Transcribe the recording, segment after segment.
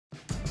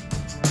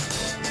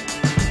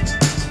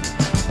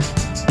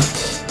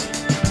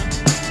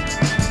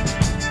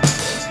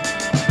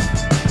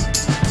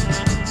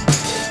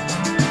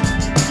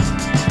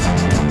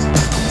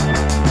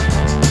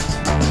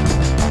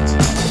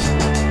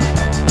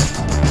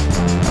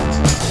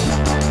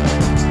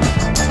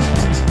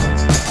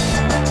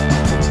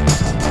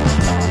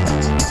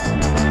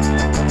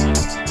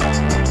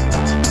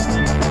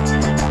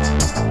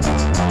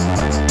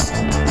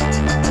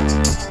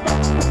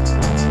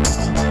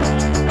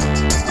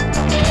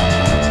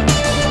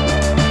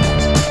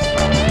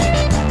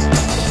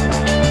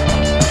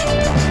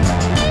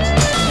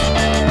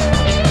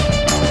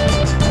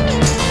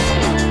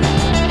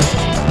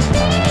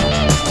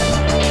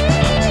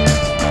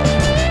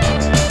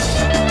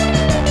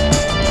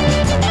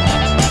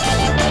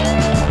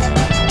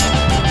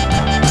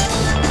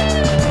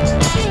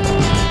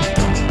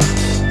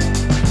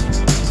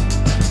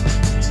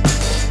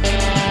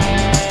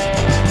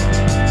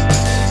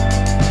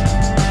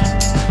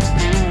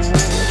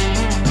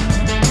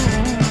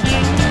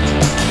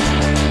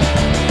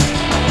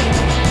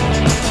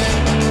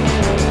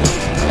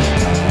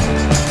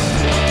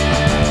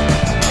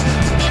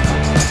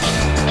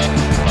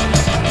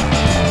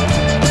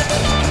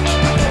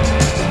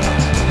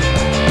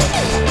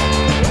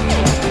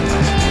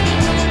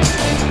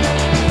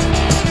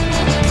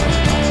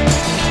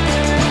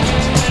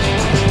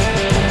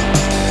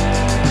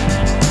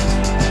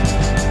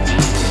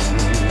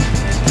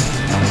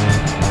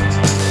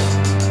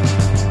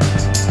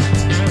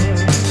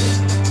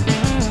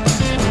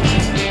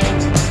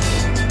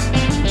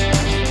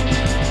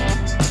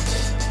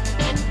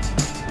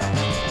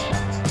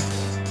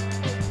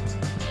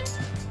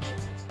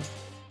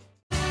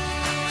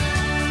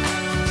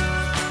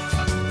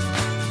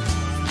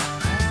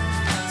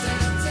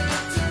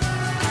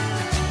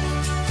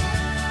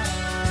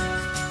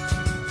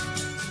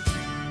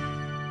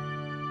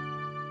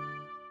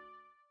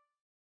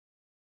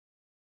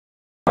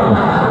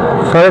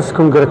First,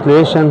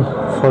 congratulations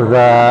for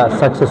the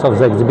success of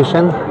the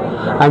exhibition,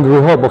 and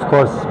we hope, of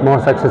course, more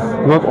success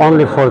not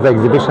only for the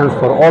exhibitions,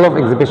 for all of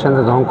exhibitions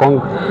in Hong Kong,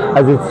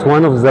 as it's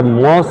one of the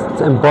most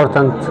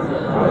important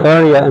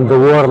area in the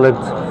world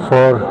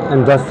for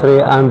industry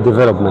and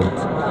development.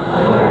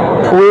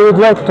 We would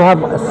like to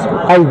have an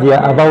idea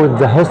about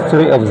the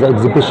history of the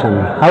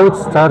exhibition, how it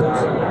started,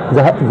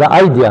 the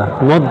idea,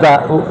 not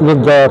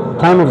the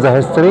time of the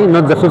history,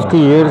 not the 50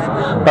 years,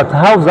 but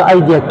how the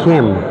idea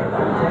came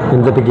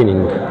in the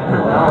beginning.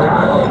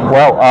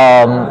 Well,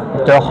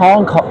 the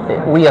Hong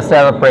Kong, we are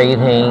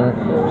celebrating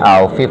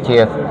our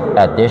 50th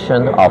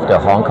edition of the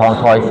Hong Kong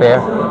Toy Fair.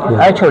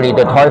 Yeah. Actually,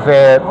 the Toy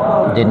Fair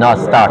did not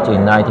start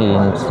in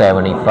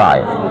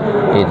 1975.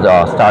 It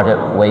started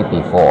way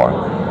before.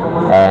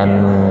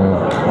 And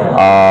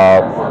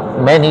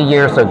many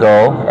years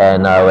ago,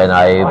 and when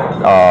I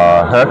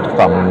heard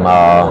from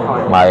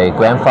my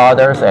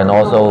grandfathers and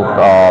also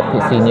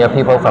senior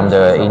people from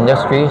the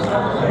industries,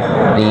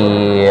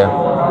 the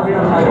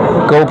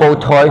global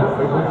toy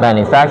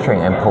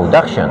manufacturing and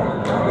production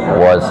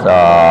was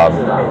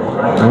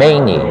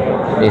mainly,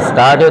 it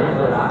started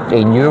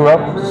in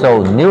Europe.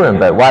 So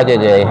Nuremberg, why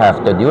did they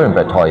have the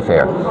Nuremberg Toy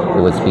Fair?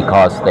 It was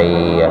because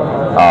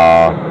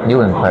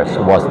Nuremberg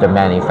was the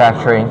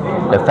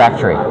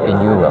factory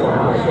in Europe.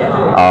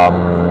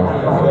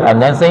 And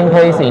then same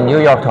place in New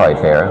York Toy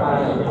Fair.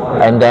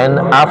 And then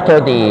after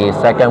the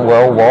Second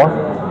World War,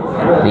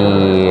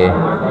 the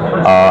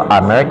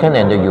American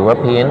and the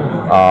European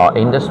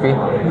industry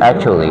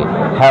actually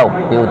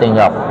helped building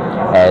up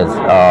as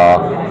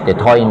the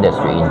toy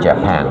industry in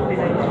Japan.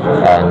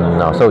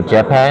 And so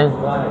Japan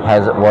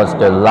was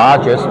the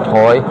largest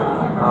toy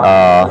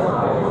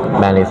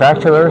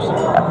manufacturers.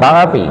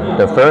 Barbie,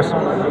 the first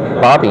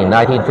Barbie in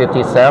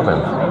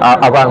 1957,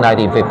 around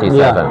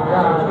 1957,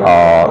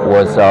 Yeah.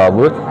 was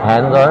Ruth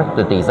Handler,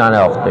 the designer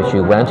of she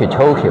went to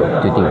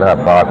Tokyo to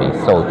develop Barbie.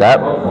 So that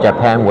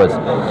Japan was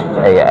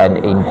an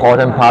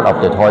important part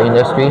of the toy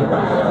industry.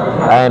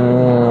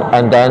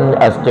 And then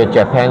as the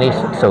Japanese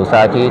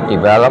society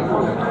developed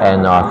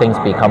and things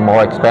become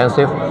more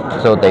expensive,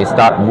 so they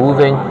start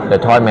moving the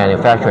toy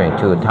manufacturing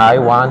to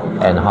Taiwan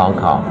and Hong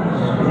Kong.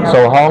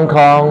 So Hong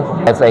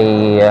Kong as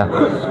a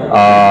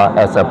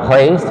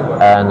place,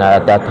 and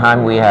at that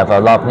time we have a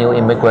lot of new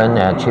immigrant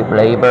and cheap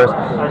labor.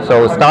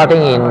 So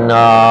starting in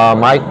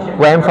my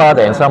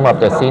grandfather and some of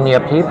the senior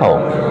people,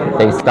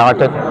 they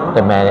started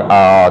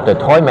the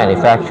toy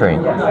manufacturing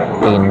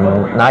in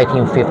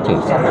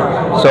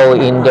 1950s. So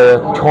in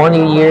the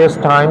 20 years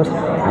times,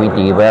 we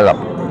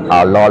developed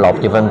a lot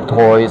of different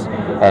toys,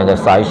 and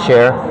as I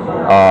share,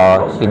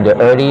 in the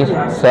early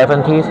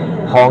 70s,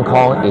 Hong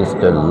Kong is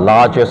the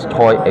largest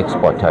toy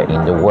exporter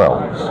in the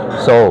world.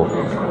 So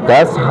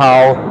that's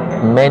how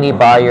many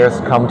buyers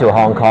come to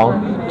Hong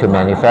Kong to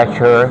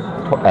manufacture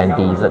and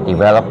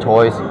develop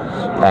toys,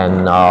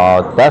 and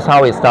that's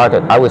how it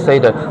started. I would say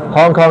the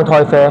Hong Kong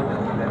Toy Fair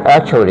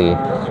actually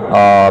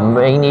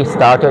mainly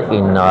started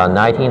in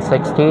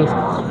 1960s,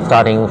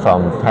 starting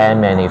from 10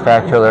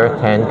 manufacturers,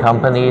 10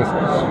 companies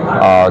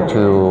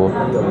to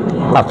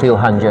a few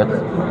hundred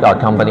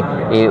companies.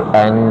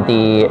 And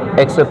the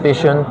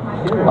exhibition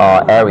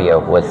area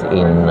was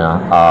in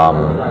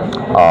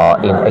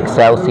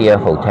Excelsior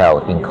Hotel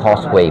in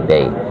Causeway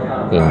Bay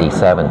in the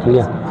 70s.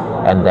 Yeah.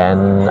 And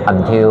then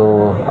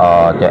until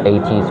the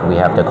 80s, we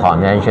have the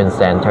convention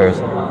centers,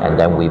 and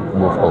then we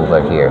move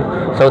over here.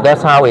 So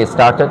that's how it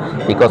started,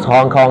 because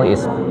Hong Kong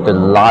is the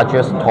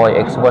largest toy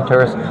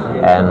exporters,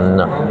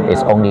 and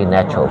it's only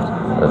natural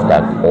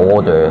that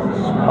all the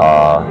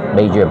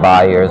major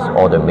buyers,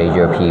 all the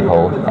major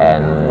people,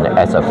 and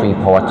as a free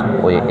port,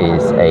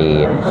 is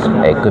a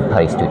good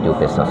place to do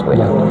business with.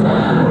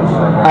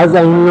 Yeah. As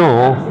I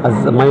know,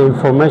 as my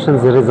information,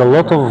 there is a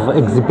lot of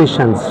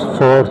exhibitions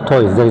for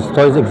toys. There is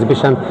toys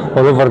exhibition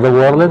all over the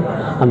world,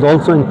 and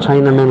also in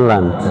China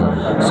mainland.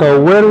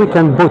 So where we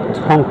can put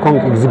Hong Kong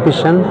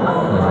exhibition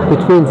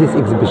between these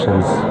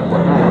exhibitions?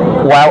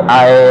 Well,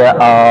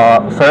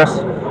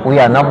 first, we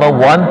are number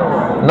one,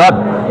 not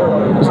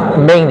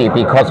mainly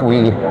because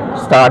we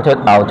started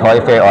our toy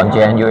fair on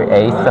January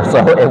 8th,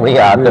 so we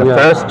are the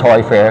first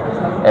toy fair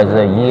as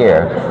a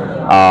year.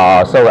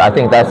 So I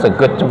think that's a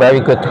very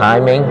good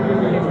timing,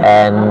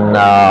 and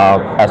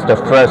as the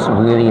first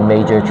really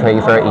major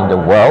trade fair in the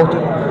world.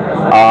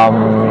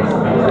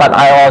 But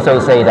I also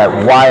say that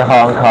why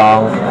Hong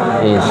Kong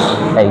is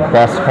a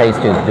best place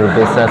to do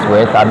business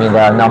with. I mean,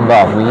 there are a number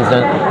of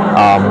reasons.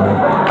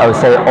 I would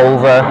say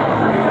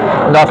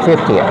not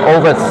 50,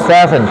 over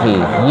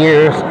 70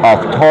 years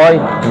of toy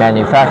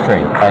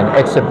manufacturing and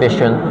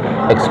exhibition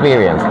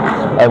experience.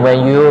 And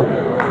when you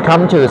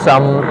come to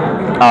some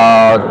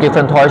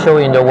different toy show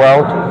in the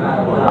world,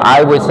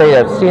 I would say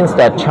that since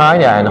that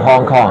China and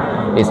Hong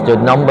Kong is the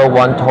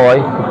 #1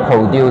 toy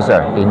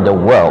producer in the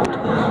world.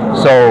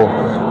 So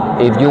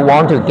if you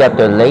want to get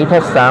the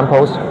latest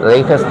samples,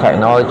 latest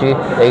technology,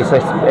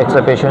 latest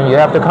exhibition, you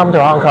have to come to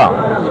Hong Kong.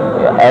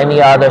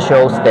 Any other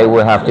shows, they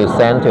will have to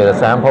send to the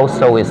samples,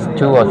 so it's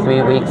 2 or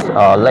 3 weeks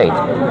late.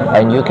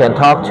 And you can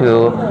talk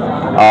to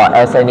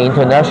As an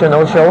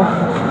international show,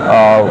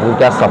 we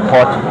get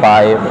support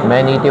by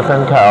many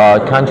different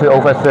countries,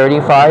 over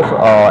 35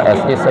 as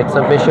this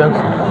exhibition.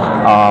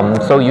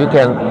 So you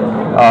can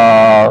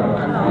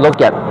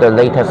look at the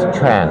latest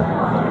trend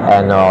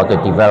and the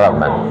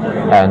development.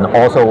 And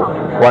also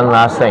one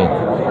last thing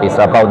is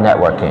about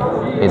networking.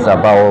 It's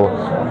about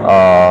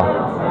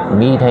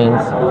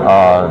meetings,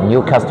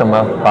 new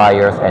customer,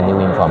 buyers, and new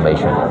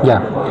information.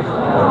 Yeah.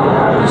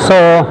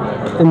 So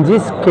in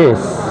this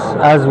case,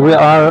 as we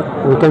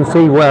can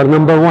say we are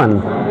number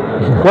one.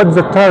 What's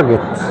the target?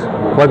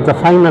 What's the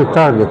final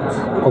target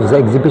of the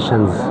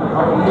exhibitions?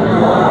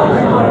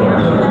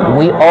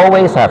 We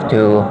always have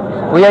to.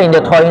 We are in the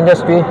toy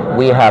industry.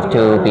 We have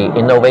to be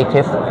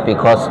innovative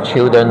because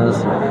children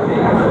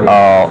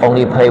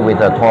only play with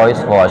the toys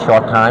for a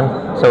short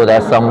time. So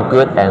there's some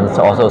good and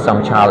also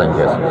some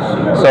challenges.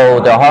 So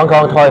the Hong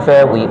Kong Toy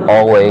Fair, we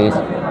always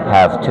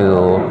have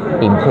to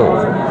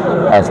improve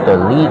as the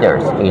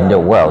leaders in the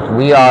world.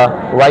 We are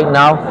right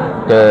now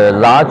the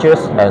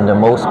largest and the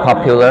most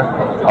popular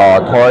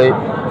toy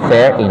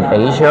fair in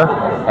Asia,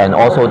 and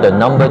also the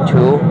number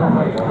 2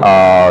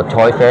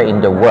 toy fair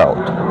in the world,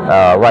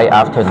 right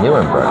after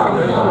Nuremberg.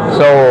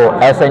 So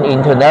as an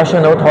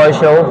international toy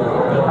show,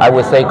 I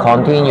would say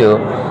continue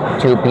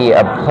to be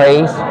a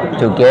place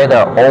to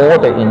gather all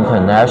the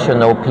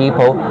international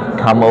people,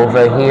 come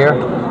over here,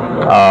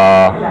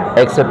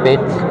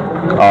 exhibit,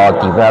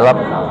 develop,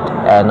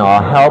 and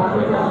help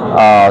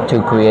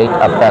to create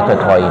a better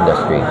toy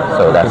industry.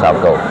 So that's our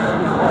goal.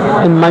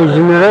 In my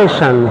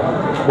generation,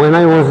 when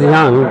I was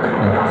young,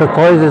 the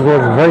toys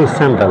was very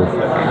simple.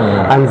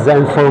 And the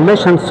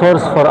information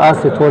source for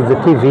us, it was the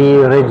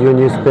TV, radio,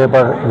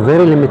 newspaper,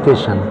 very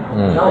limitation.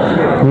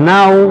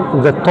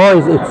 Now the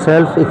toys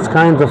itself, it's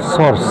kind of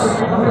source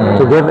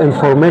to give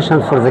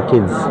information for the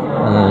kids.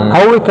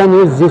 How we can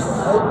use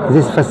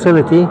this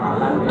facility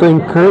to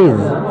increase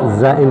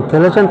the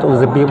intelligence of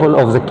the people,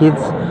 of the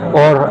kids,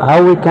 or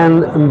how we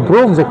can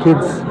improve the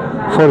kids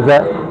for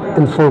the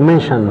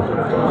information?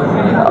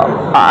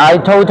 I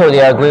totally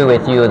agree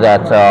with you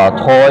that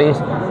toys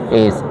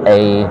is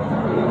a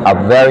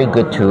very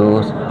good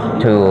tool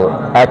to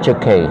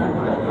educate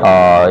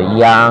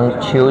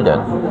young children,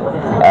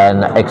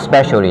 and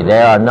especially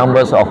there are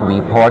numbers of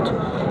reports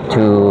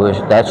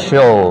that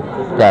show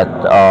that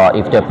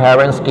if the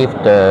parents give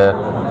the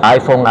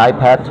iPhone,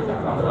 iPad,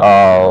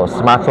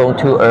 smartphone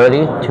too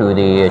early to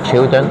the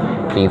children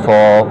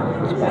before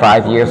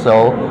 5 years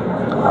old,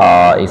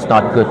 it's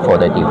not good for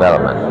the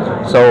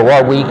development. So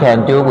what we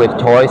can do with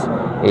toys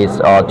is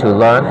to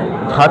learn,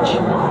 touch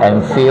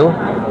and feel,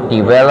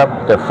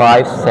 develop the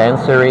 5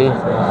 sensory,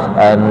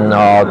 and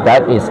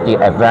that is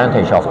the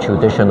advantage of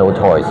traditional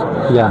toys.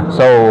 Yeah.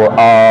 So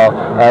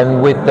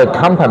and with the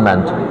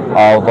complement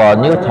of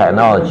new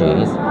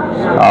technologies,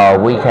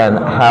 we can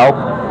help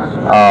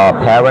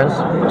parents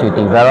to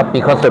develop,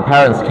 because the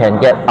parents can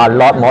get a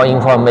lot more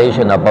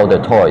information about the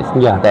toys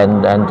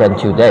than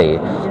today,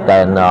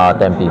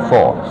 than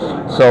before.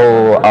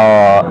 So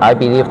I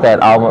believe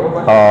that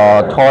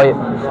our toy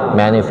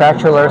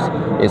manufacturers,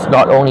 it's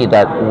not only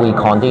that we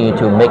continue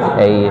to make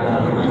a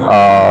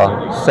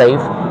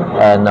safe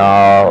and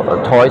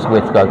toys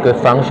with a good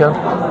function,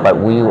 but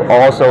we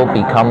also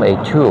become a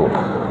tool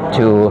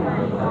to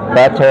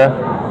better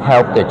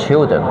help the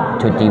children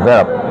to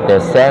develop their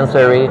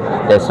sensory,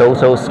 their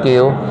social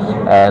skill,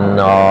 and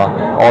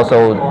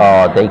also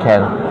they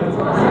can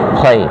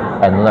play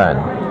and learn.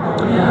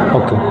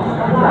 Okay.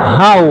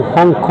 How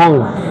Hong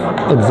Kong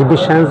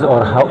exhibitions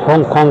or how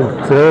Hong Kong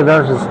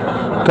traders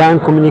can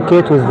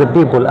communicate with the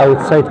people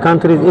outside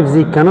countries if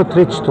they cannot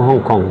reach to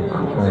Hong Kong?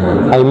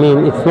 I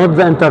mean, it's not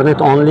the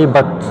internet only,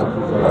 but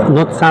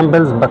not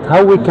samples, but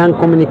how we can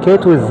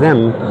communicate with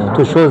them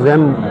to show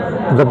them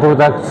the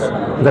products,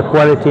 the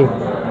quality,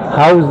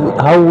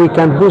 how we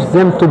can push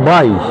them to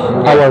buy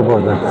our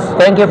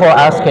products. Thank you for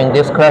asking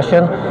this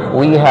question.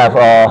 We have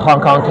a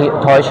Hong Kong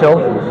Toy Show.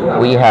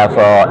 We have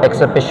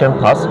Exhibition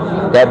Plus.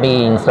 That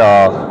means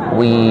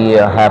we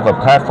have a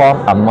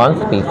platform a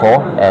month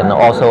before and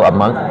also a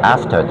month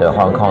after the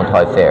Hong Kong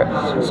Toy Fair.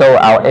 So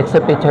our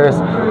exhibitors,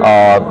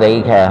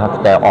 they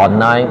have their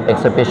online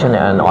exhibition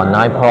and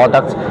online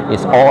products.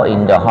 It's all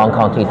in the Hong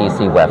Kong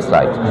TDC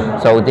website.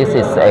 So this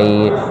is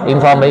a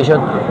information,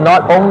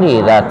 not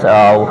only that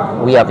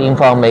we have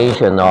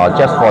information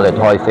just for the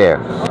toy fair.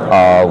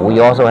 We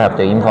also have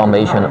the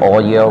information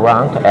all year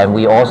round, and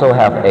we also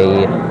have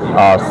a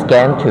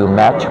scan to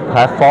match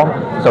platform.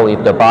 So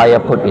if the buyer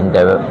put in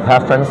the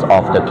preference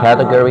of the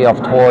category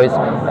of toys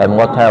and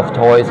what type of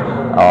toys,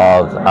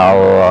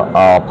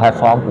 our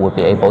platform will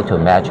be able to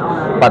match.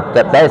 But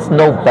there's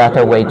no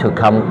better way to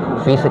come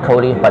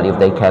physically, but if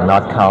they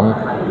cannot come,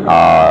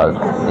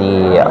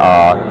 there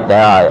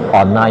are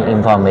online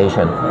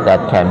information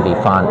that can be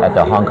found at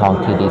the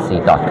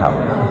HongKongTDC.com.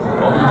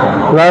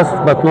 Last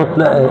but not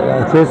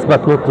least,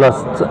 but not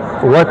last,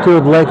 what you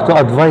would like to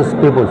advise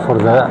people for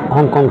the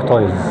Hong Kong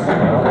toys?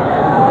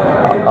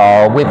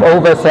 With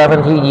over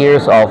 70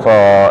 years of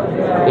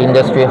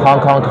industry, Hong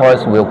Kong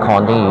toys will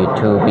continue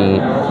to be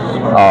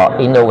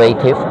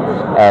innovative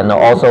and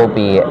also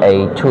be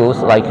a tools,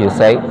 like you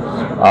say,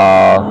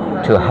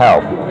 to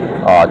help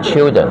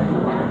children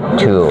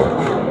to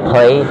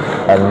play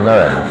and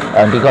learn.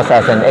 And because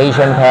as an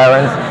Asian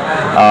parent,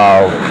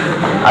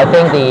 I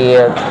think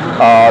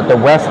the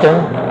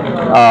Western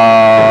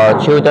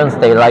children,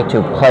 they like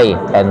to play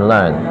and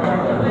learn,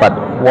 but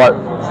what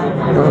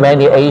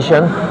many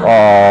Asian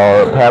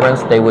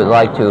parents, they would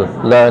like to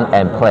learn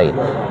and play.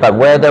 But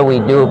whether we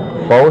do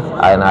both,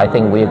 and I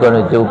think we're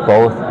going to do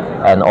both,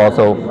 and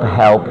also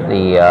help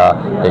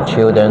the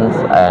children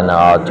and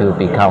to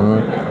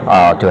become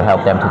to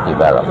help them to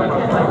develop.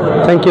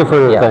 Thank you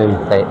for your time.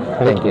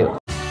 Thank you.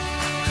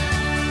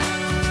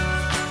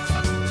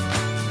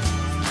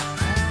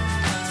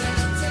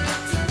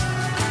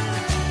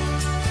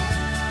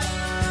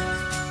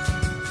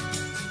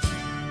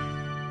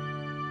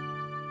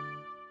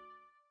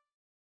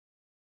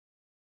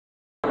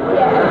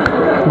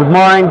 Good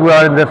morning. We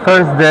are the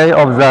first day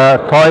of the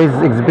toys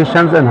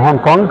exhibitions in Hong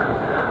Kong.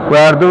 We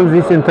are doing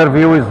this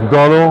interview with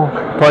Dolu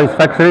Toys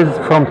Factories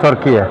from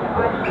Turkey.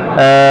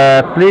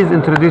 Please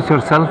introduce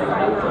yourself.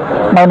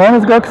 My name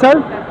is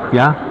Göksel.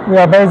 Yeah. We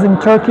are based in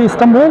Turkey,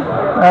 Istanbul,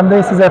 and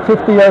this is a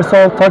 50 years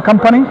old toy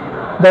company,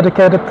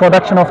 dedicated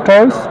production of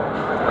toys.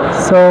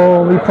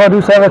 So we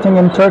produce everything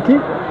in Turkey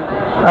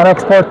and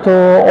export to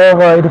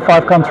over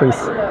 85 countries.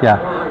 Yeah.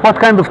 What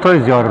kind of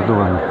toys you are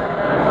doing?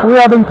 We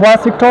are doing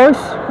plastic toys,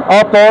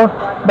 outdoor,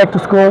 back to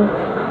school,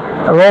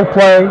 role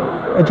play,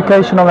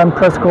 educational and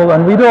preschool,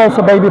 and we do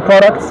also baby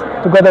products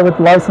together with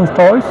licensed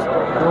toys.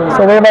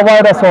 So we have a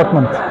wide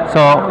assortment.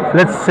 So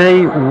let's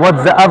say,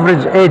 what's the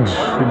average age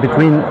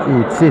between,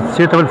 it's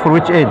suitable for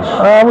which age?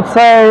 I would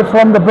say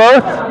from the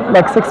birth,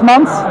 like 6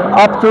 months,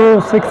 up to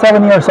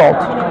 6-7 years old.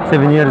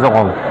 7 years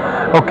old.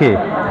 Okay.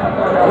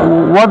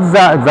 What's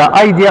the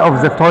idea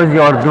of the toys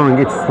you are doing?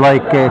 It's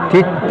like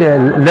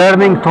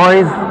learning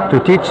toys to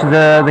teach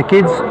the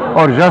kids,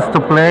 or just to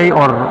play,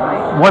 or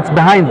what's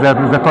behind the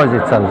toys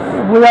itself?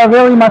 We are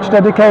very much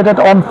dedicated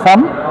on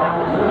fun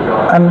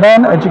and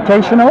then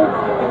educational,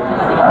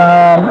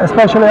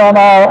 especially on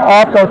our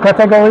outdoor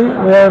category.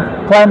 We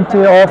have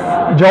plenty of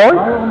joy,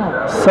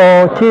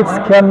 so kids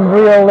can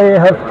really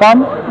have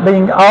fun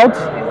being out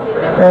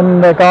in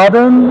the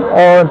garden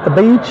or at the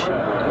beach.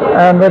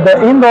 And with the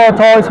indoor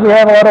toys, we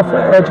have a lot of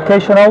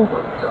educational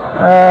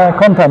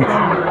content.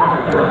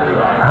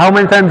 How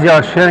many times you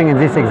are sharing in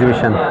this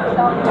exhibition?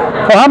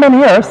 For how many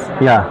years?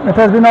 Yeah. It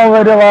has been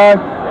already like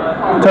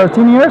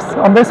 13 years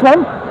on this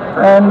one,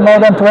 and more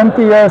than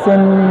 20 years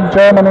in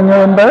Germany,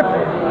 Nuremberg.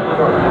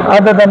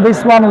 Other than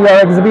this one, we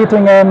are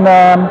exhibiting in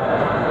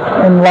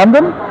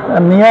London,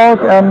 and New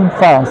York, and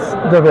France,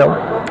 Deauville.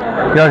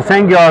 You are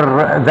saying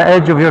the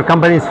age of your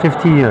company is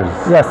 50 years.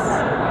 Yes.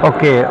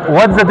 Okay,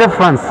 what's the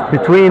difference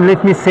between,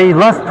 let me say,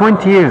 last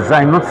 20 years?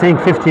 I'm not saying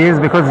 50 years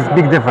because it's a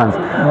big difference.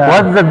 Yeah.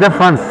 What's the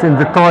difference in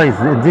the toys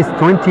in these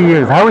 20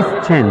 years? How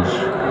it's changed?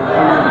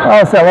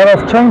 I see a lot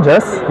of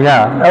changes.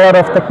 Yeah. A lot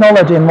of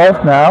technology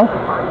involved now,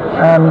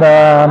 and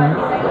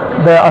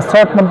the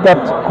assortment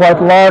got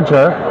quite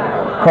larger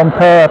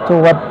compared to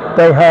what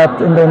they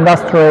had in the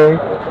industry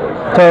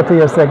 30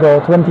 years ago,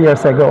 20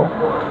 years ago.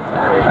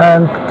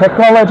 And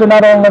technology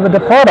not only with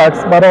the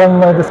products, but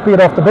only the speed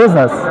of the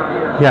business.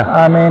 Yeah.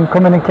 I mean,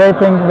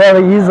 communicating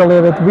very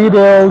easily with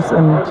videos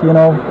and,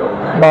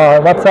 by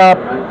WhatsApp,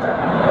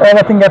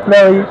 everything got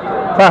very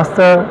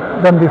faster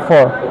than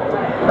before.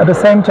 At the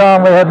same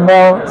time, we had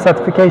more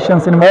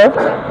certifications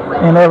involved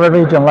in every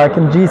region. Like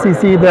in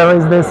GCC, there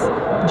is this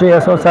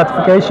GSO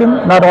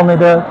certification, not only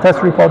the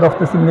test report of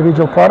this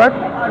individual product.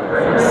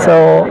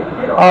 So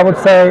I would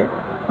say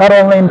not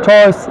only in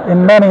toys,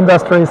 in many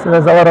industries,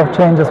 there's a lot of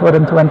changes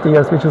within 20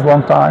 years, which is a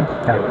long time.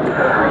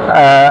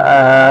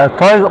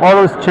 Toys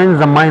always change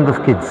the mind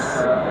of kids.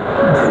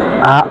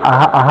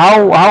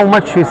 How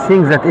much you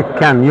think that it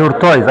can, your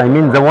toys, I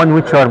mean the one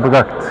which you are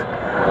product,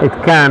 it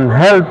can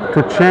help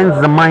to change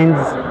the minds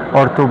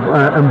or to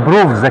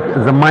improve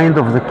the mind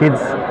of the kids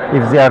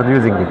if they are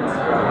using it?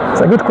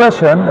 It's a good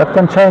question. That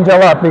can change a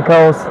lot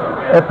because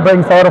it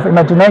brings a lot of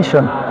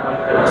imagination.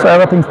 So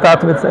everything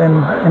starts with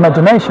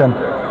imagination.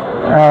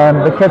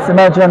 And the kids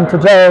imagine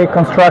today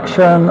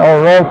construction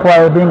or role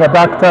play, being a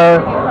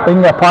doctor,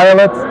 being a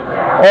pilot,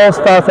 all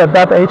starts at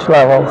that age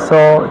level.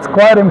 So it's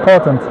quite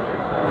important.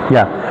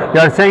 Yeah, you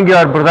are saying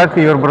your product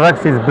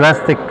is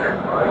plastic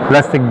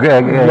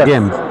Yes.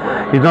 games.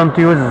 You don't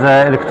use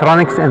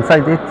electronics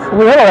inside it?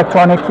 We have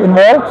electronic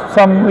involved.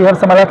 We have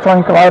some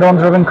electronic ride-on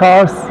driven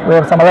cars. We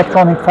have some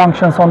electronic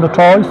functions on the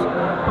toys.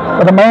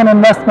 But the main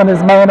investment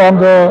is made on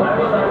the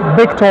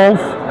big tools.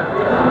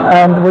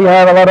 And we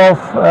have a lot of,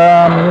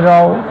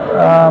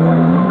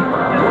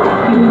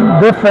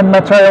 different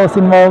materials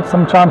involved,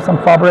 sometimes some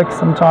fabrics,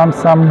 sometimes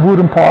some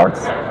wooden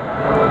parts.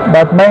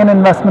 But main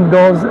investment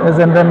is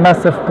in the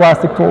massive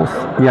plastic tools.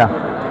 Yeah.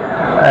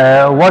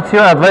 What's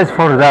your advice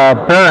for the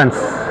parents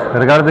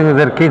regarding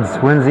their kids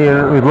when they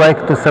would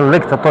like to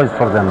select the toys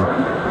for them?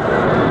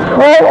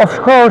 Well, of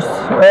course,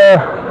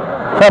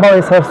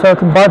 families have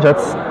certain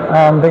budgets,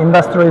 and the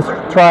industry is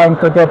trying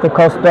to get the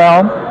cost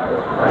down.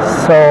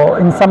 So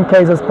in some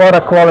cases,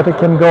 product quality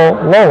can go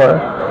lower.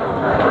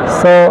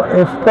 So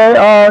if they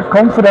are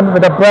confident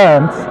with the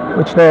brands,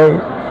 which they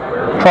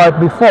tried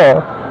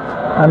before,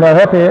 and they're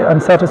happy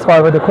and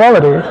satisfied with the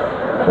quality,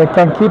 they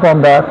can keep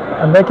on that,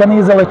 and they can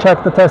easily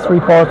check the test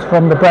reports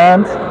from the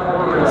brands.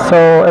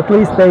 So at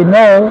least they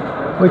know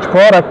which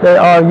product they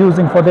are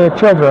using for their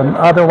children.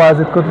 Otherwise,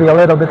 it could be a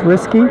little bit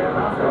risky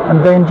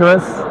and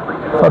dangerous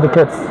for the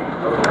kids.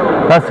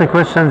 That's the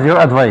questions. Your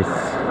advice.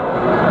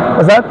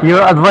 Was that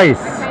Your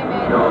advice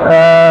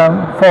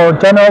for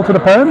general to the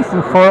parents?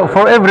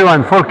 for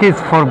everyone, for kids,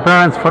 for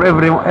parents, for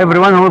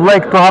everyone who would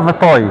like to have a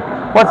toy.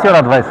 What's your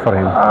advice for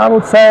him? I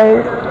would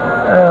say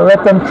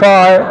let them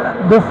try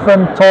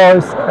different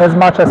toys as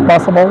much as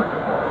possible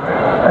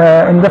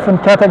in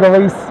different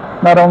categories,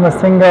 not only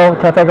single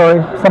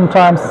category.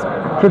 Sometimes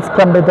kids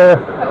can be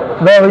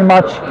very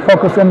much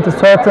focused into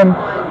certain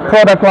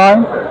product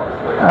line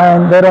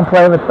and they don't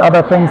play with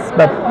other things,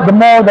 but the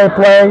more they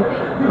play,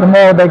 the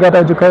more they get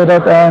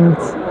educated and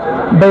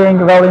being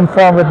well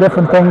informed with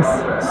different things.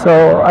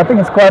 So I think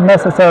it's quite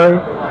necessary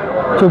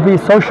to be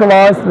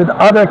socialized with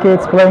other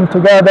kids, playing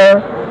together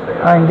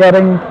and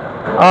getting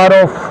out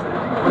of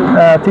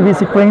TV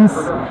screens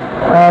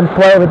and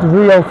play with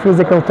real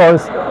physical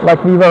toys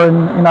like we were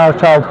in our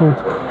childhood.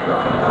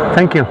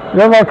 Thank you.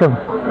 You're welcome.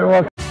 You're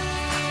welcome.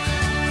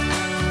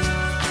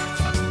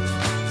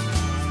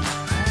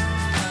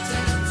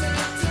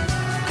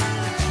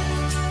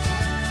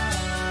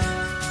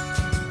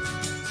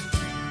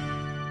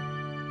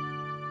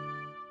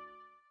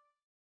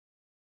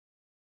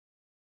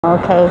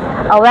 Okay,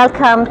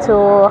 welcome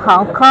to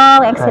Hong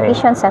Kong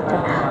Exhibition Center.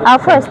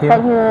 First,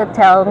 can you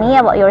tell me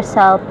about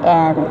yourself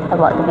and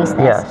about the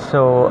business? Yeah,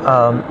 so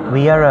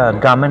we are a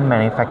garment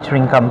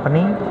manufacturing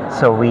company.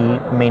 So we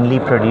mainly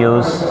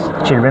produce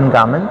children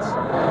garments,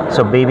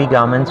 so baby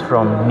garments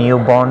from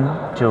newborn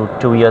to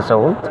 2 years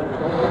old,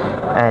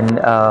 and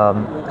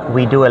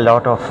we do a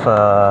lot of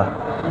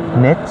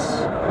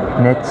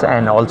knits,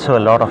 and also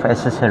a lot of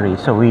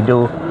accessories. So we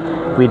do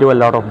a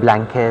lot of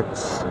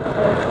blankets,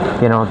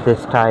 you know,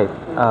 this type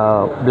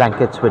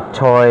blankets with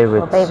toy,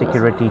 with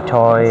security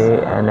toy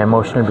and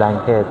emotional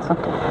blankets.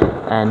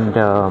 And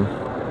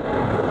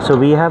so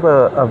we have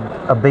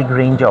a big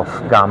range of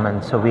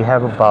garments. So we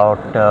have about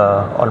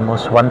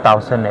almost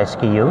 1,000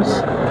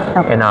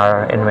 SKUs in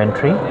our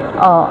inventory.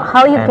 Oh,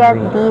 how you get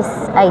this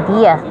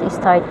idea to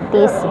start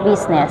this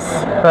business?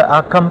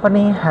 Our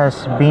company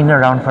has been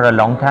around for a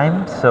long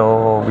time.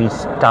 So we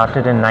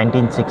started in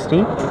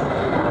 1960.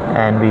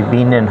 And we've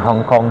been in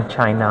Hong Kong,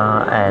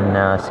 China,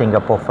 and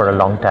Singapore for a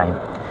long time.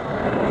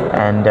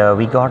 And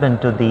we got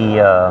into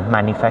the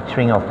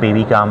manufacturing of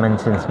baby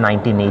garments since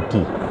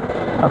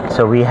 1980.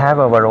 So we have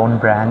our own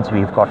brands.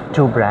 We've got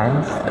 2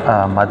 brands,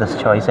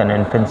 Mother's Choice and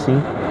Infancy,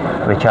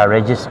 which are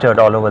registered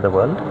all over the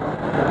world.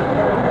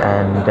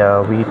 And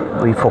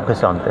we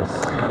focus on this.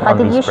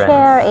 Did you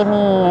share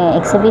any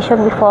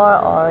exhibition before,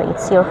 or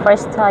it's your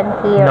first time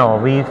here? No,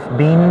 we've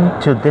been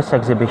to this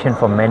exhibition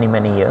for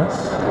many years.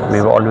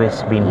 We've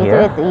always been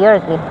here. You do it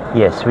yearly?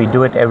 Yes, we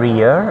do it every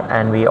year,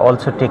 and we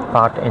also take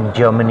part in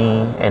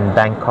Germany, in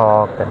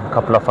Bangkok, and a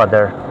couple of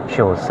other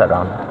shows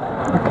around.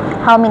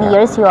 How many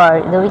years you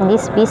are doing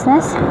this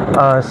business?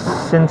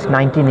 Since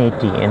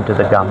 1980 into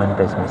the garment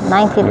business.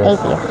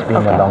 1980. Yes, it's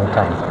been a long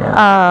time.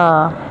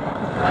 Yeah.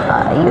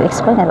 You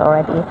explained it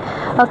already.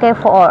 Okay,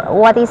 for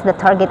what is the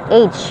target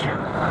age?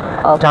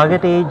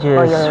 Target age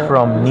is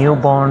from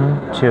newborn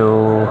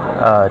to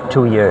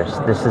 2 years.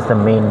 This is the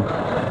main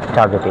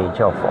target age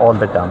of all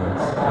the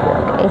garments.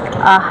 Yeah. Okay.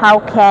 How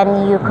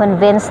can you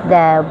convince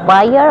the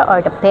buyer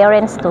or the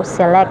parents to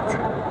select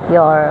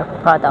your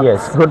products?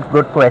 Yes,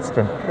 good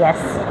question. Yes.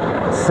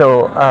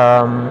 So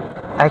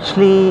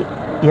actually,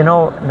 you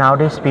know,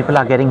 nowadays people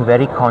are getting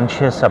very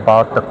conscious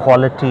about the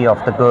quality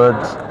of the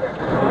goods,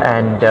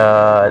 and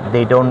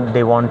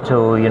they want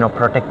to, you know,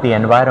 protect the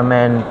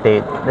environment.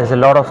 There's a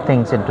lot of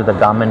things into the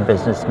garment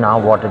business now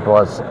what it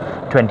was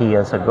 20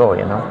 years ago,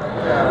 you know.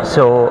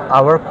 So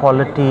our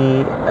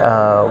quality,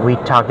 we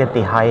target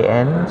the high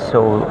end.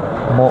 So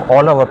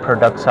all our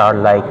products are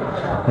like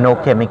no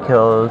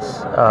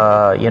chemicals,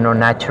 you know,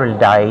 natural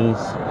dyes,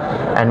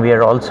 and we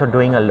are also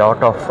doing a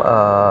lot of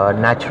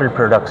natural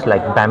products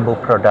like bamboo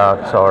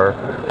products or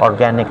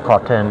organic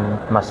cotton,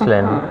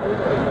 muslin.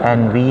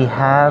 And we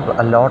have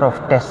a lot of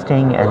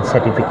testing and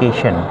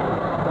certification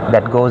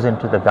that goes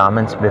into the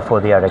garments before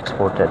they are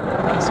exported.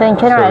 So in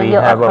general, we you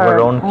have offer our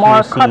own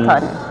more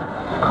QCs.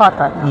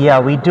 cotton. Yeah,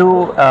 we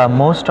do.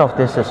 Most of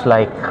this is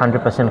like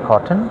 100%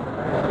 cotton.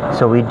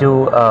 So we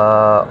do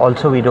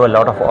also we do a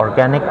lot of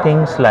organic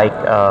things like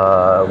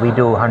we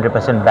do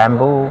 100%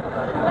 bamboo.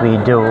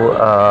 We do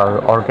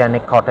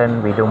organic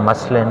cotton. We do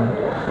muslin.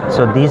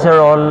 So these are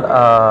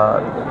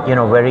all you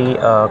know, very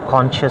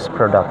conscious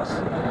products.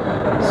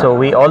 So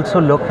we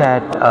also look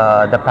at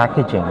the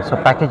packaging. So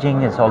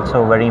packaging is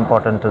also very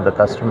important to the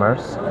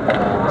customers.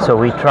 So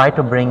we try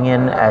to bring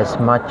in as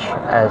much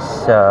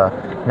as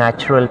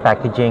natural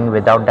packaging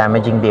without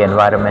damaging the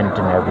environment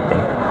and everything.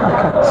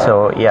 Okay.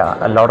 So yeah,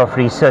 a lot of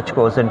research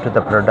goes into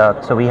the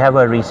product. So we have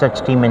a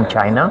research team in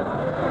China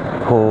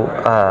who,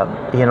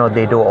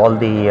 they do all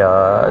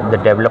the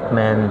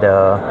development,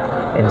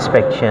 the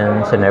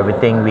inspections and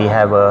everything. We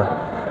have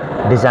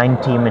a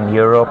design team in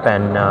Europe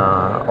and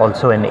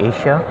also in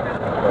Asia.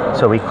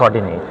 So we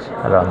coordinate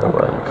around the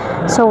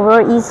world. So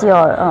where is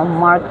your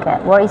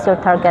market? Where is your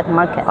target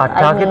market? Our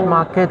target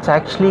markets,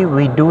 actually,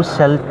 we do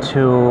sell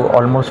to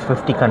almost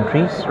 50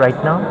 countries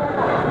right now.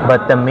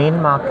 But the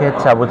main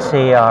markets, I would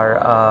say,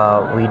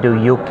 are we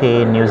do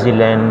UK, New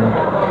Zealand,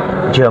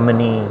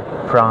 Germany,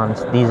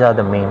 France. These are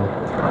the main.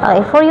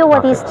 For you,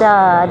 what is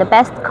the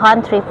best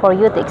country for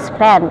you to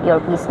expand your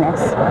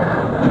business?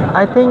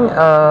 I think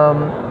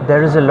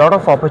there is a lot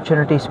of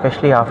opportunity,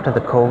 especially after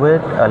the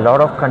COVID. A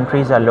lot of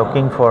countries are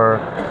looking for,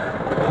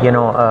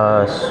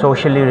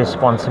 socially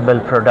responsible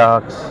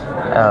products,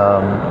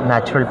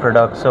 natural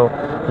products. So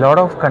a lot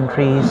of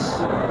countries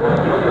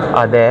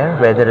are there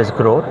where there is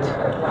growth.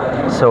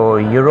 So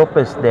Europe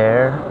is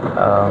there,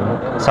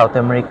 South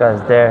America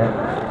is there,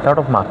 a lot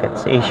of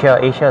markets. Asia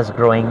is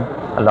growing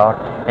a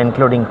lot,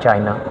 including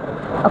China.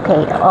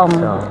 Okay,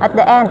 at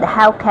the end,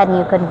 how can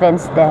you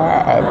convince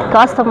the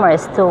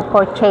customers to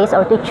purchase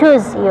or to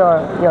choose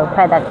your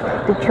product,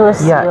 to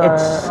choose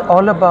it's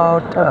all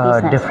about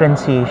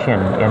differentiation,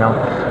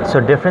 So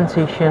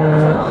differentiation,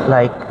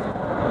 like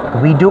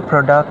we do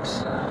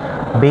products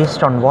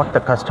based on what the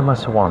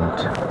customers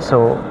want.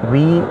 So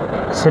we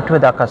sit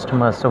with our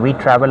customers, so we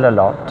travel a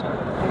lot.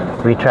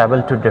 We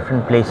travel to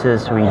different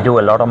places, we do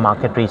a lot of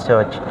market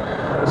research.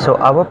 So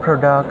our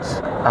products,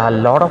 a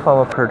lot of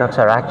our products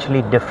are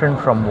actually different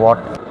from what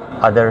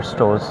other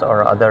stores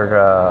or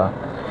other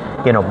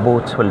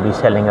booths will be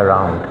selling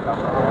around.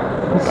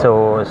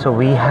 So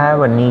we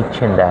have a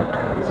niche in that.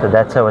 So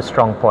that's our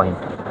strong point.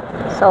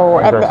 So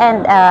at the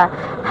end,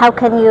 how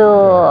can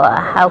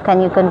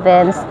you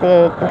convince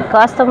the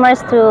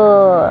customers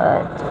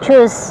to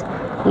choose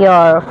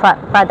your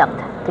product,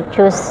 to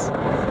choose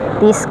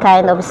this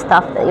kind of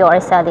stuff that you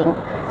are selling?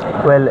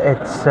 Well,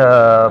 it's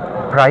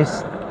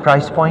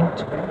price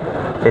point,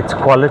 it's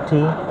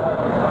quality.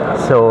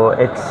 So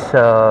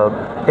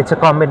it's a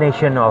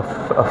combination of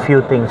a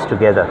few things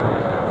together,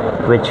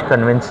 which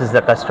convinces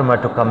the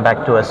customer to come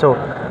back to us. So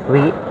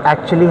we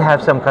actually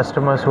have some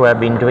customers who have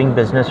been doing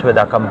business with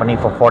our company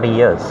for 40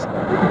 years.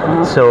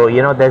 Mm-hmm. So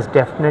there's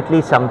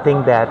definitely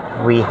something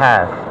that we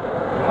have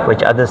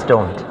which others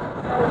don't.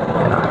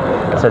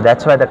 So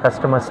that's why the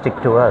customers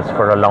stick to us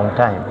for a long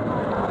time.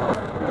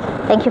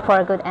 Thank you for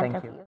a good interview.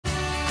 Thank you.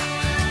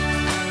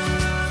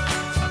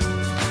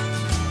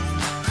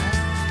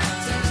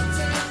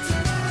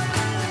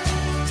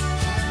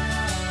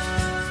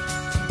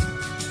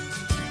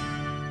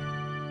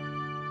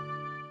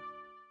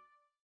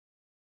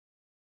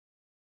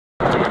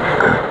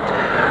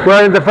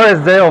 We're in the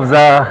first day of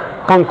the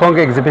Hong Kong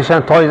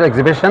exhibition, toys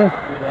exhibition,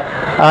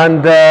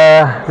 and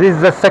this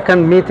is the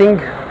second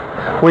meeting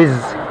with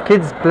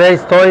Kids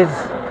Place Toys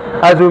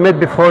as we met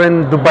before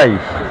in Dubai.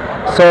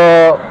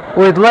 So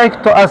we'd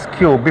like to ask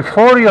you,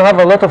 before you have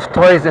a lot of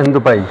toys in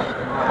Dubai,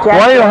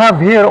 why you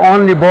have here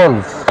only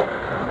balls?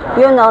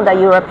 The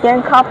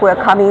European Cup will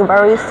come in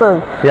very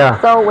soon. Yeah.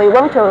 So we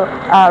want to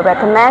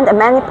recommend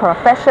many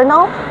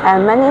professional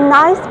and many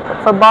nice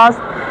footballs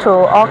to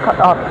all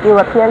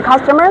European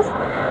customers,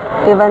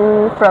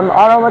 even from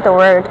all over the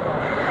world.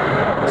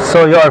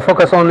 So you are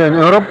focused only in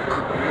Europe?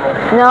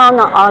 No,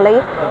 not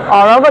only,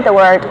 all over the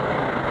world.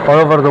 All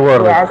over the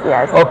world?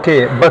 Yes.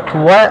 Okay, but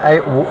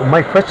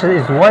my question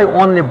is, why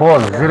only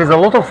balls? There is a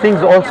lot of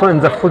things also in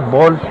the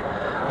football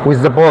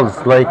with the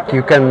balls, like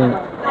you can,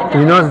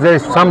 there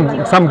is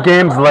some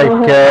games like,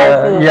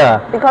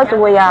 Because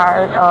we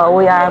are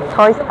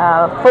toys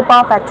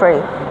football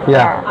factory.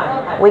 Yeah.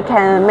 We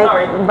can make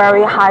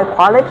very high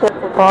quality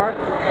football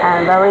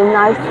and very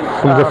nice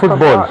with the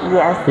football.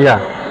 Yes.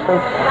 Yeah.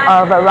 With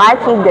a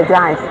variety of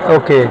designs.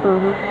 Okay.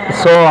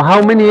 So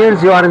how many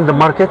years you are in the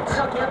market?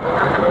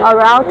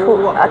 Around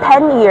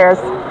 10 years.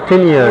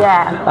 10 years.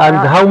 Yeah. And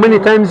how many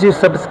times you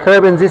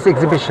subscribe in this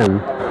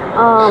exhibition?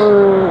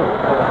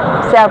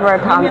 Several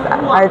times.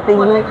 I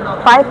think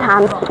 5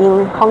 times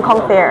in Hong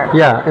Kong Fair.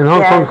 Yeah, in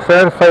Hong Kong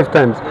Fair 5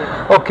 times.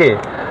 Okay.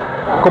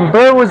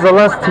 Compare with the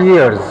last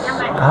years,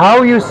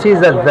 how you see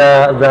that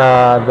the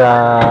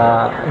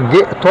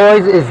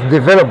toys is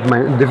developed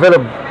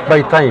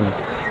by time?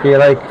 Yeah,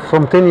 like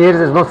from 10 years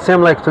is not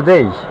same like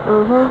today.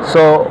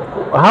 So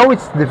how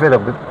it's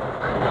developed?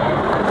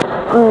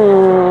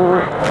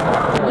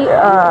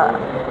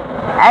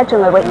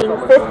 Actually, we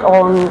insist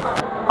on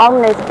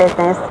honest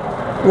business,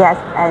 yes,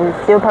 and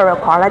superior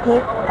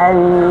quality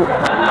and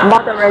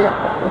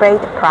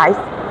moderate price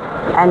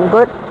and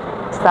good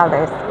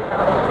service.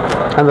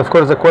 And of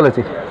course the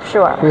quality.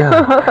 Sure.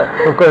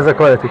 Yeah, of course the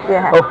quality.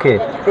 Yeah. Okay.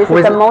 This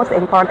is the most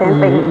important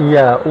thing.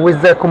 Yeah,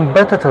 with the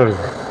competitors,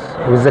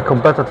 with the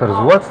competitors?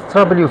 What's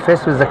trouble you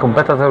face with the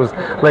competitors?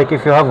 Like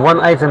if you have one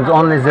item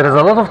only, there is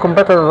a lot of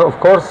competitors, of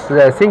course,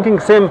 thinking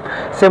same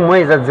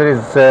way that there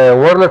is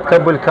World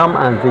Cup will come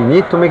and they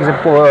need to make the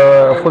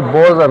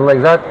footballs and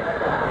like that.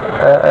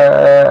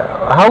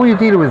 How you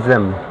deal with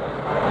them?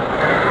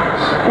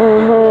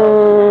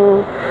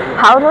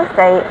 How to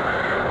say?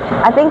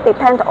 I think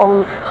depends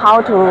on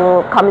how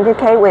to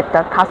communicate with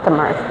the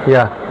customers.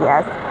 Yeah.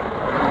 Yes.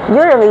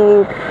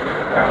 Usually,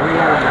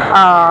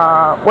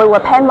 we will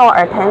pay more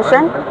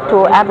attention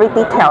to every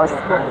details.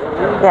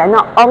 Yeah,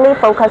 not only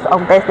focus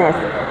on business.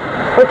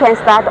 We can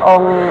start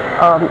on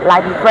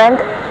like friend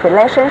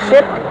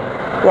relationship.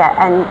 Yeah,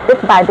 and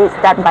bit by bit,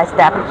 step by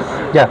step.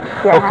 Yeah.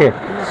 Yeah. Okay.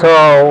 So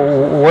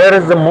where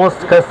is the most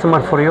customer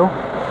for you?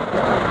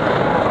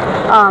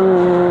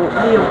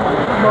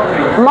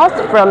 Most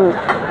from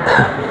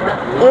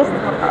East,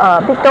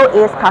 Middle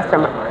East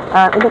customer,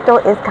 Middle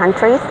East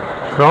countries.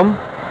 From?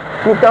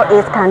 Middle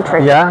East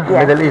countries. Yeah.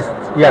 Yes. Middle East.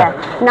 Yeah.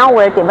 Now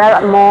we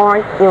develop more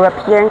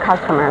European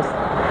customers.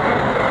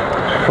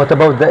 What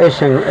about the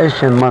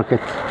Asian market?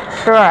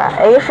 Sure,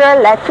 Asia,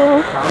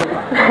 Latin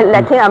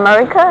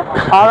America,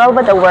 all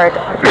over the world.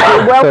 We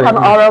welcome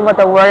Sorry. all over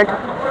the world.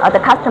 The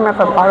customer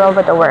from all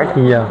over the world.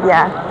 Yeah.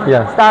 Yeah.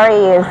 Yeah.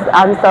 Sorry,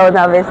 I'm so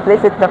nervous.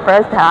 This is the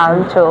first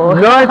time to.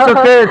 No, it's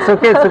okay. It's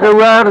okay. It's okay.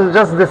 We are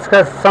just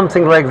discuss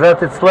something like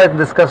that. It's light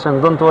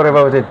discussion. Don't worry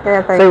about it.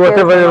 Yeah, thank Say you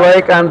whatever so you much.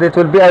 like, and it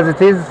will be as it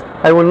is.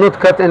 I will not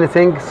cut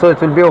anything, so it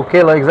will be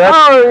okay like that.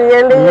 Oh,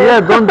 really? Yeah.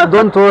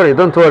 Don't worry.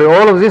 Don't worry.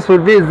 All of this will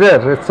be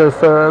there. It's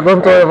just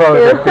don't worry about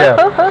it.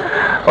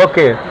 Yeah.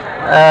 Okay.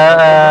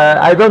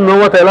 I don't know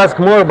what I'll ask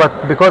more, but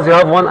because you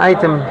have one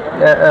item.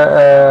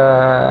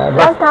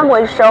 Last time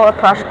we show a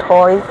plush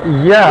toys.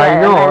 Yeah, I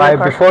Yeah, know. and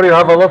then Before you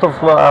have a lot of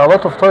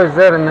toys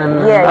there in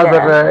Yeah,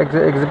 other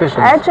yeah. exhibitions.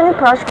 Actually,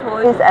 plush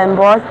toys and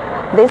both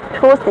these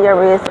two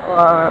series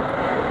are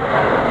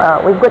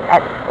we good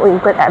at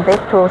these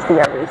two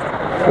series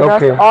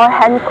because Okay. all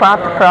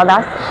handcraft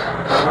products.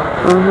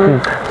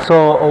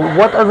 So,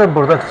 what other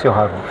products you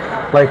have?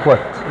 Like what?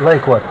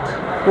 Like what?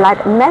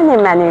 Like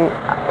many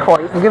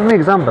toys, Give me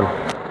example.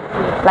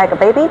 like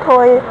baby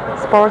toys,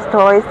 sports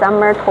toys,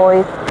 summer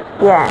toys,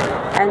 yeah,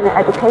 and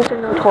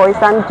educational toys,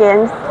 some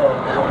games.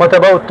 What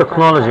about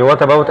technology?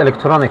 What about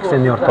electronics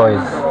in your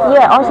toys?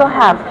 Yeah, also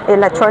have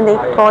electronic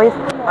toys,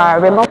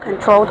 remote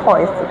control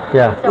toys.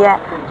 Yeah. Yeah,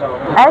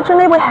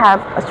 actually we have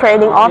a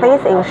trading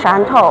office in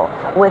Shantou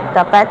with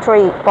the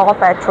ball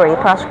battery,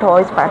 plush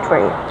toys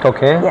battery.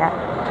 Okay. Yeah.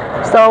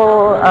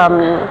 So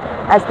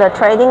as the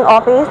trading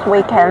office,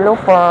 we can look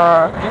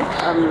for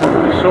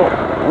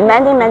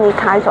many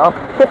kinds of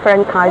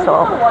different kinds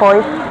of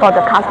toys for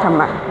the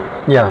customer.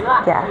 Yeah.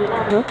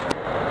 Yeah.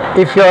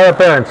 If you are a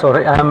parent, or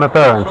I am a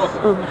parent,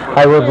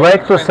 I would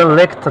like to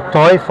select a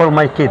toy for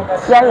my kids.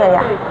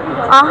 Yeah.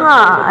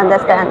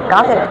 Understand.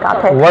 Got it.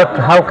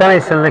 How can I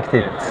select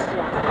it?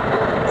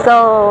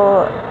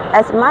 So,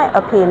 as my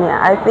opinion,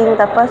 I think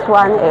the first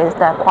one is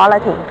the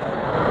quality.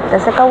 The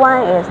second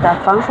one is the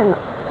function,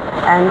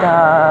 and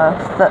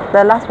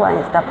the last one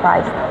is the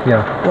price.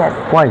 Yeah. Yes.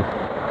 Why?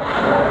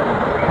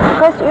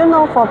 Because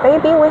for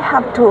baby we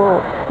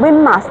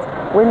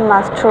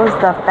must choose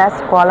the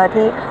best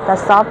quality, the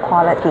soft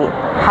quality,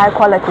 high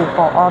quality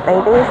for all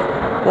babies.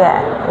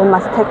 Yeah, we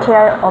must take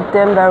care of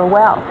them very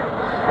well.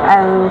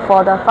 And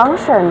for the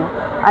function,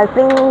 I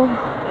think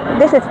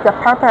this is the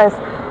purpose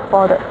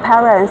for the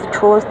parents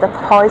choose the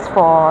toys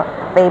for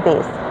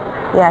babies.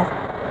 Yes,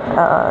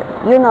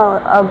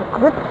 a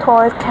good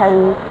toy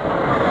can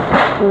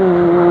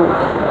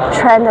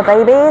train the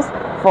babies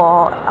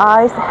for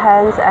eyes,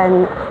 hands,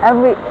 and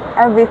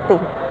everything.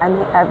 I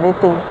mean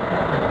everything.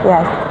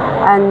 Yes.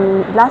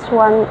 And last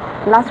one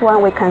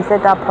we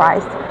consider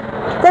price.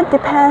 That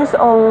depends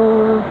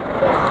on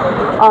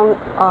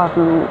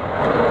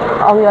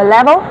your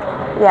level.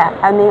 Yeah,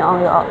 I mean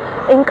on your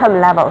income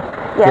level.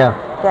 Yeah.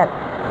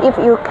 If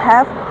you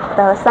have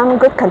some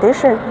good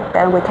condition,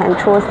 then we can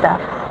choose the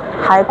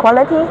high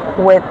quality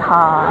with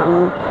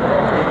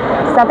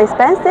some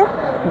expensive,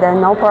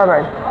 then no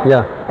problem.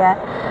 Yeah. Yeah.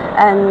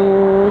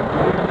 And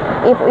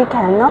if we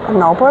cannot,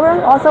 no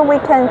problem. Also, we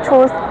can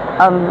choose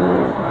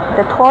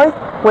the toys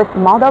with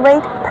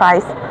moderate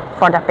price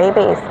for the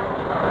babies.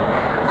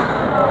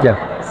 Yeah.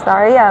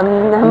 Sorry, No,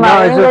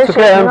 my English it's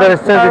okay. I is not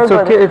understand. very It's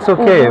good. okay. It's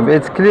okay.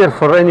 It's clear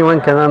for anyone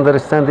can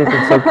understand it.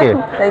 It's okay.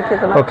 Thank you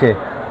so much. Okay.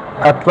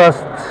 At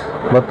last,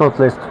 but not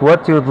least,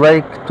 what you'd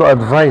like to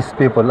advise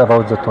people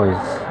about the toys?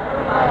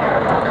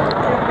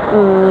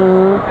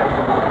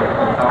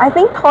 I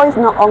think toys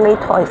not only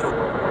toys.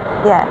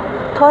 Yeah,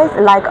 toys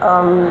like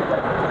a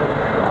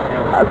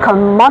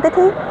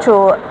commodity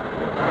to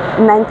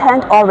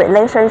maintain our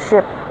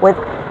relationship with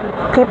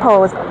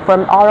people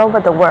from all over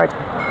the world.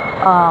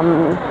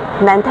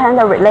 Maintain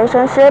the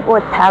relationship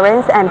with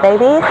parents and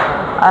babies.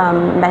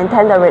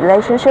 Maintain the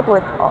relationship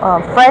with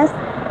friends.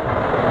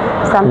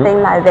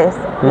 Something like this.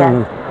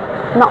 Yes.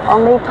 Not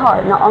only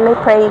toy, not only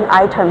playing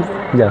items.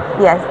 Yeah.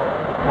 Yes.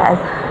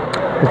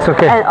 It's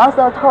okay. And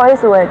also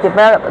toys were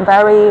developed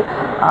very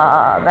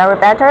very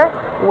better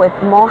with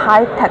more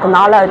high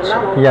technology.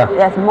 Yeah.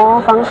 Yes,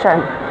 more function.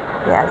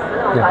 Yes.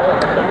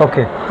 Yeah.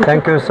 Okay.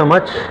 Thank you so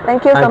much.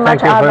 Thank you so And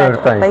much, thank you for Albert.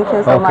 your time. Thank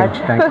you so Okay, much.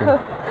 Thank you.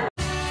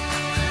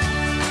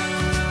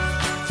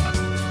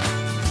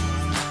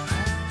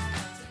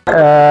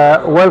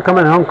 Welcome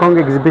in Hong Kong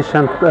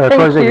exhibition,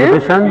 toys you.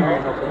 exhibition.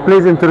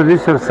 Please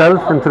introduce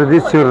yourself,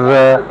 introduce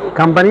your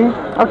company.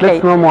 Okay.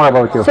 Let's know more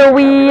about you. So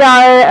we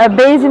are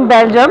based in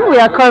Belgium. We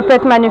are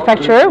carpet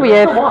manufacturer. We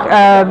have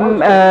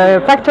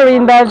factory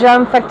in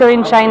Belgium, factory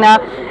in China,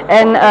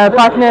 and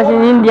partners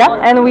in India.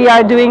 And we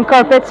are doing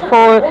carpets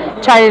for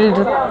child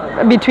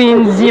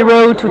between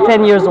 0 to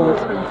 10 years old.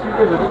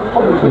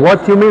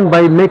 What do you mean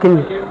by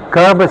making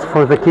carpets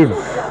for the kids?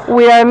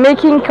 We are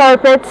making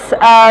carpets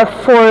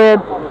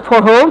for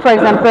home, for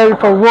example,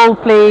 for role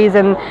plays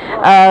and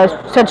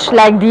such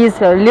like these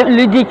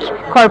ludic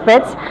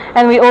carpets.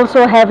 And we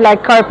also have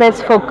like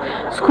carpets for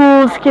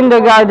schools,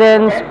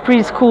 kindergartens,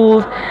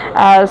 preschools.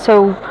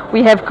 So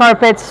we have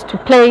carpets to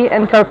play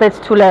and carpets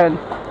to learn.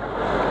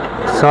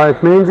 So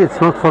it means it's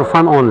not for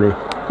fun only.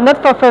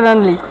 Not for fun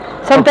only.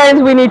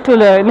 Sometimes we need to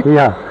learn.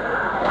 Yeah.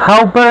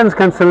 How parents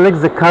can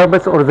select the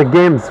carpets or the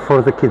games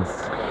for the kids?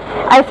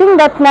 I think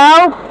that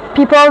now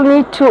people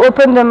need to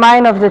open the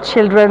mind of the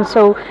children,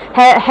 so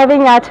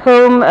having at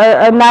home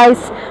a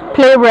nice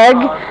play rug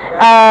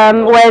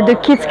where the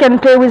kids can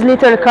play with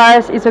little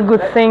cars is a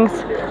good thing.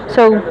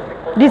 So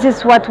this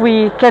is what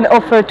we can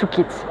offer to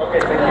kids.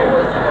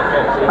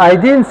 I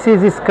didn't see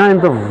this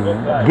kind of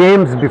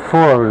games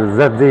before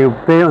that they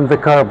play on the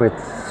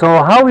carpets.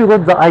 So how you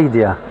got the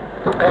idea?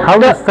 How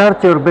you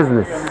start your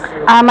business?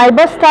 My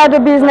boss started a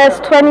business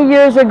 20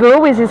 years ago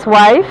with his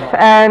wife,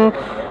 and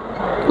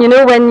you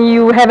know, when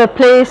you have a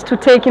place to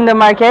take in the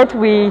market,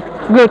 we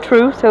go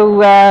through.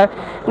 So yeah,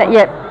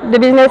 the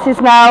business is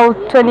now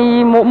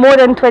more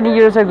than 20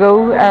 years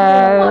ago.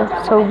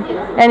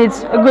 And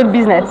it's a good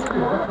business.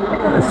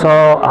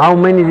 So how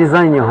many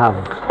designs you have?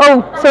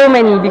 Oh, so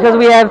many, because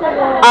we have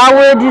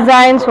our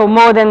designs, so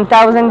more than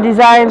 1,000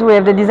 designs. We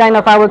have the design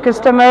of our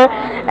customer,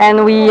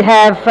 and we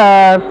have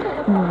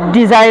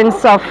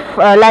designs of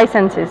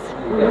licenses.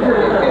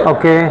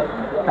 Okay.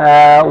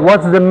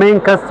 What's the main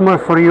customer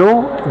for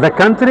you? The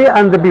country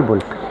and the people?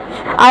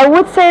 I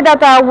would say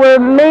that our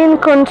main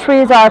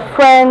countries are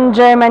France,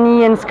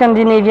 Germany, and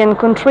Scandinavian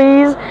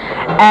countries,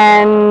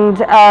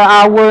 and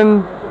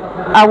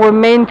our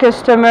main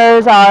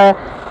customers are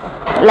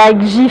like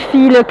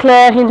Jiffy,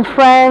 Leclerc in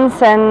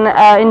France, and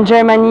in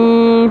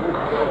Germany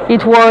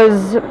it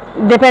was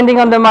depending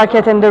on the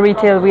market and the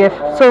retail. We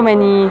have so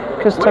many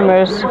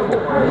customers.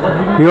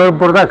 Your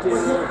products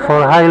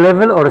for high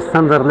level or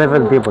standard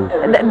level people?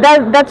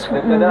 That's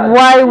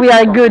why we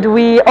are good.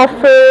 We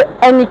offer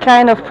any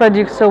kind of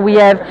product. So we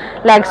have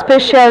like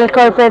special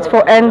carpets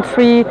for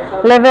entry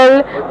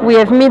level, we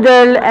have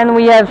middle, and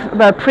we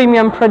have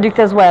premium product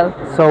as well.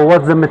 So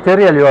what's the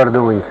material you are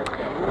doing?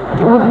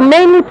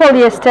 Mainly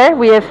polyester.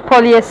 We have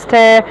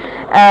polyester,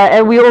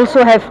 and we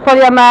also have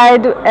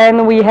polyamide,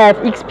 and we have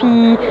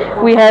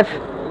XP. We have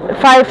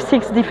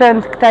 5-6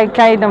 different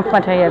kind of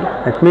material.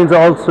 It means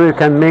also you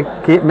can make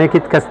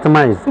it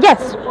customized.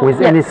 Yes.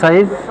 With any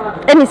size?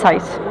 Any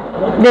size,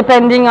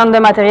 depending on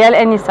the material,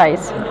 any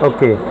size.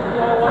 Okay.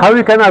 How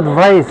you can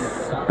advise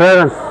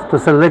parents to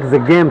select the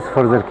games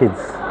for their kids?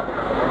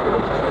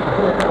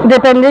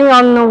 Depending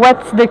on what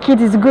the kid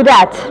is good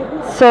at.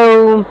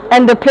 So,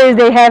 and the place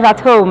they have at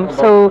home.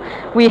 So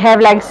we have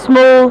like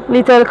small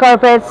little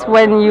carpets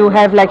when you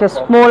have like a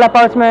small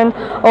apartment,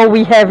 or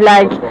we have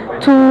like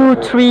 2,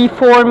 3,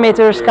 4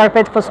 meters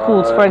carpet for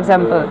schools, for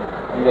example.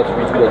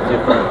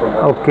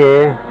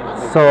 Okay,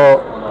 so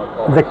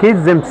the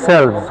kids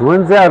themselves,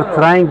 when they are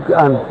trying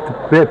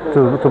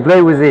to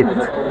play with it,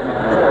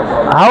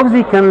 how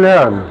they can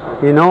learn?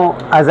 You know,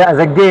 as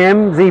a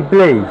game they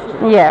play.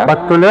 Yeah.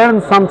 But to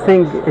learn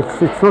something,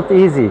 it's not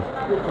easy.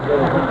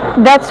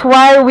 That's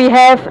why we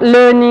have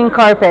learning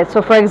carpets.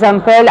 So for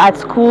example, at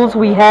schools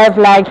we have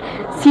like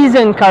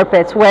season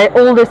carpets where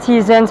all the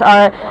seasons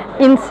are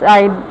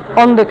inside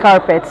on the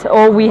carpets,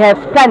 or we have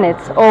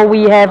planets, or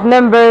we have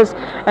numbers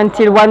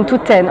until 1 to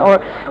 10, or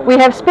we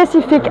have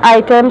specific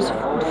items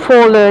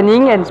for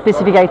learning and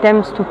specific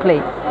items to play.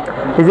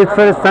 Is it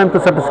first time to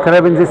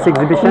subscribe in this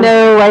exhibition?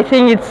 No, I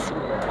think it's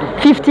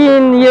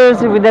 15 years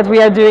that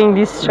we are doing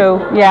this show.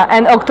 Yeah,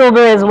 and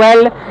October as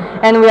well,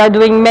 and we are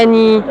doing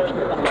many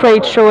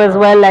trade shows as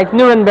well, like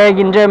Nuremberg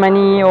in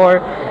Germany, or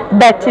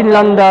BET in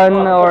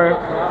London, or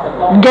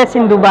GUESS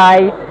in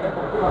Dubai.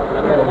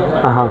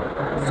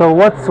 So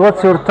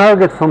what's your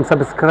target from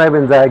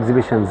subscribing the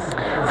exhibitions?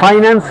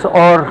 Finance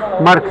or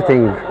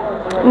marketing?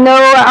 No,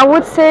 I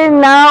would say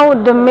now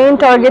the main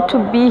target to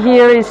be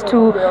here is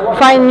to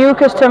find new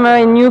customer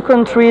in new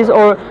countries,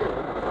 or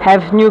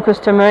have new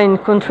customer in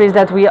countries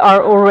that we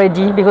are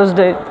already, because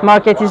the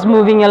market is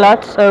moving a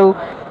lot. So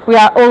we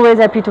are always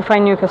happy to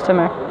find new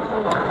customer.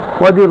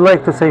 What do you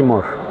like to say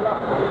more?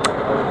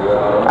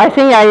 I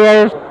think I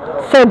have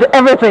said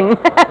everything.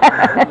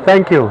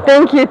 Thank you.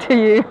 Thank you to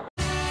you.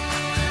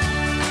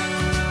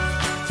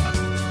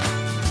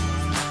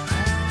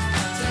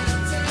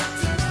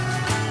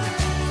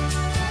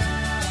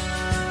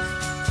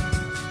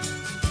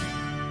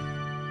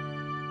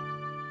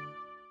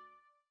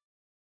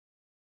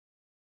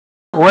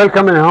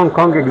 Welcome in Hong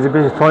Kong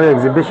exhibition, toy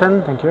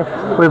exhibition. Thank you.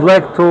 We'd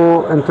like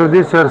to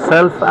introduce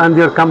yourself and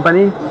your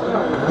company.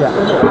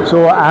 Yeah.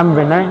 So I'm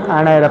Vinay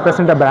and I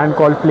represent a brand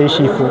called Play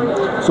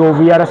Shifu. So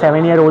we are a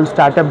 7-year-old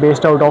startup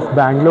based out of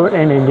Bangalore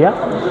in India.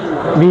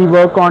 We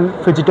work on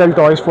phygital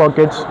toys for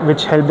kids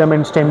which help them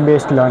in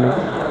STEM-based learning.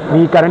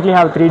 We currently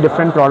have 3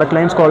 different product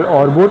lines called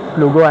Orbwood,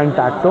 Plugo and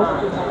Tacto.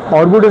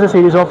 Orbwood is a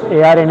series of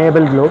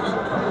AR-enabled globes.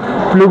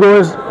 Plugo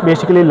is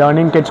basically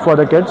learning kits for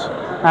the kids.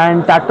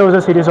 And Tacto is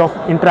a series of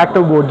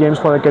interactive board games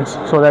for the kids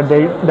so that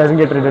they doesn't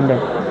get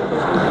redundant.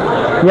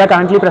 We are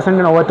currently present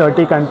in over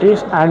 30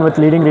 countries and with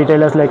leading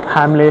retailers like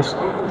Hamleys,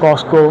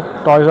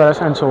 Costco, Toys R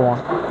Us and so on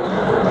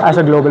as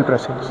a global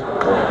presence.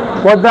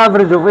 What's the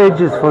average of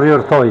ages for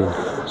your toys?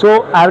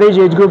 So average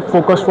age group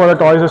focused for the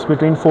toys is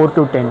between 4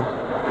 to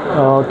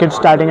 10. Kids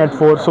starting at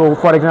 4. So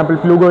for example,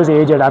 Plugo is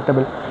age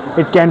adaptable.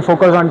 It can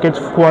focus on kids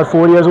who are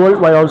 4 years old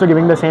while also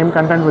giving the same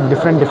content with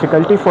different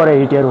difficulty for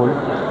an 8-year-old.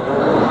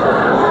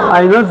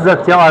 I noticed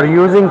that you are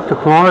using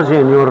technology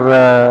in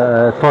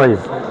your toys.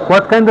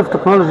 What kind of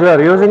technology you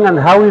are using and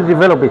how you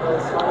develop it?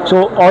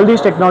 So all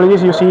these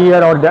technologies you see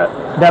here are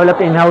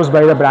developed in-house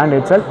by the brand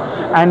itself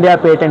and they are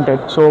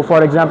patented. So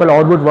for example,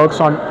 Orbwood works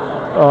on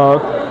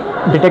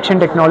detection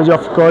technology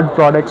of curd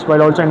products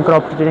while also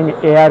incorporating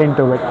AR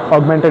into it,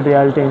 augmented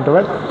reality into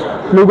it.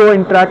 Plugo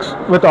interacts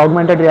with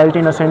augmented reality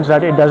in a sense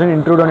that it doesn't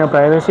intrude on your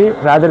privacy,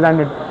 rather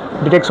than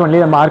it detects only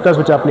the markers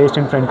which are placed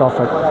in front of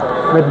it.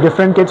 With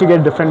different kits you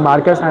get different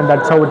markers and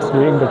that's how it's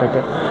being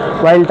detected.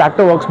 While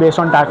Tacto works based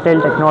on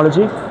tactile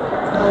technology,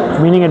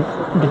 meaning it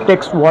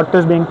detects what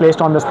is being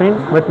placed on the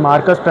screen with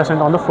markers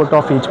present on the foot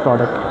of each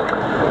product.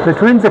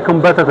 Between the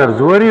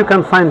competitors, where you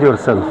can find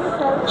yourself?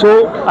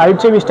 So I'd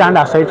say we stand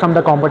aside from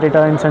the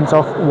competitor in sense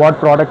of what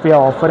product we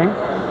are offering,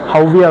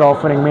 how we are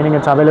offering, meaning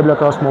it's available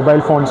across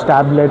mobile phones,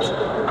 tablets,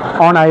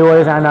 on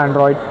iOS and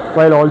Android,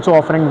 while also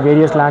offering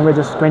various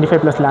languages,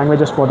 25 plus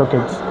languages for the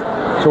kids.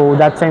 So in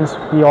that sense,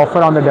 we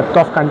offer on the depth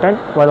of content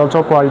while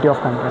also quality of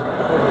content.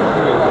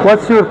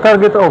 What's your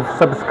target of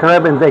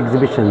subscribe in the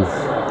exhibitions?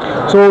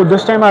 So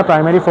this time our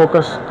primary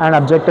focus and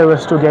objective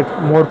is to get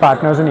more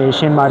partners in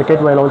Asian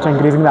market while also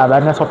increasing the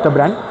awareness of the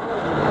brand.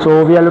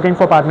 So we are looking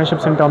for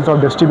partnerships in terms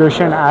of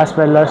distribution as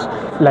well as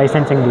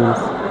licensing deals.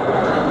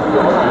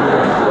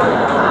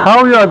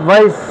 How you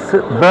advise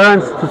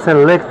parents to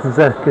select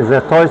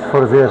the toys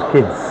for their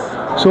kids?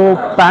 So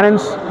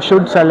parents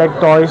should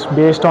select toys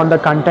based on the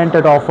content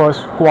it offers,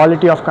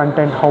 quality of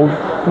content, how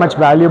much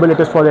valuable it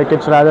is for their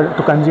kids rather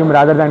to consume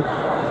rather than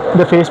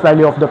the face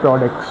value of the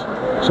products.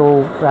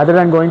 So rather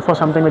than going for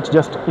something which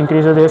just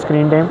increases their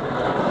screen time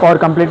or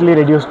completely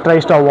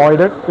tries to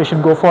avoid it, we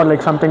should go for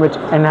like something which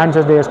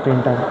enhances their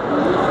screen time.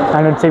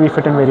 And I'd say we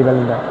fit in very well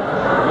in that.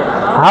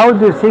 How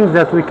do you think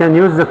that we can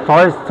use the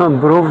toys to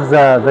improve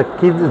the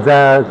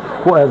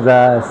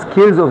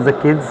skills of the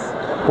kids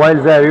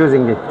while they are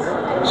using it?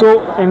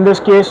 So in this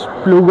case,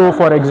 Plugo,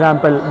 for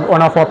example,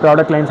 one of our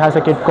product lines has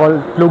a kit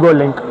called Plugo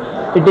Link.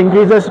 It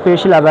increases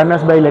spatial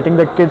awareness by guiding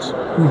the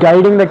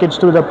kids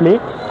through the play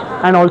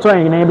and also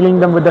enabling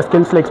them with the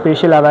skills like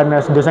spatial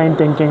awareness, design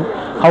thinking,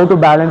 how to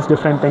balance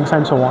different things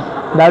and so on.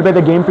 That way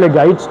the gameplay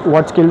guides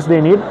what skills they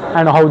need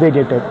and how they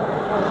get it.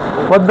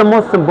 What's the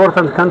most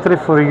important country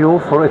for you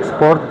for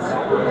export?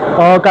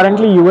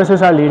 Currently US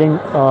is our leading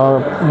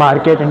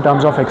market in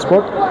terms of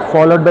export,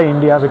 followed by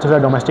India, which is a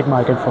domestic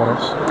market for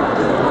us.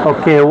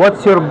 Okay,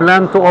 what's your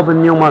plan to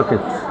open new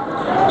markets?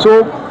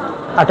 So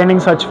attending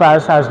such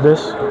fairs as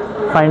this,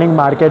 finding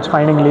markets,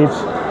 finding leads,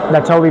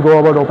 that's how we go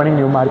about opening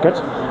new markets.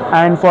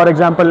 And for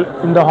example,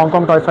 in the Hong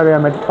Kong Toy Fair, we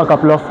have met a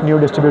couple of new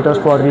distributors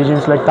for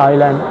regions like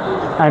Thailand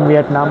and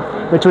Vietnam,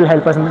 which will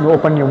help us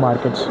open new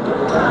markets.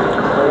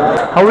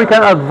 How we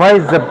can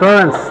advise the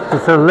parents to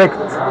select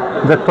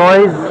the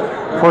toys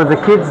for the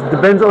kids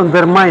depends on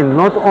their mind,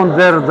 not on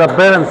the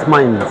parents'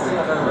 minds.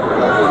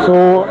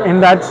 So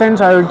in that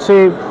sense, I would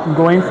say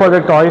going for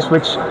the toys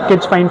which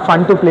kids find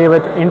fun to play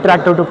with,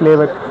 interactive to play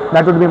with,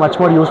 that would be much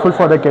more useful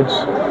for the kids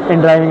in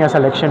driving a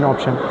selection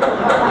option.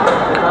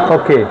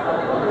 Okay,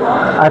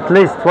 at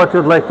least what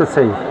you'd like to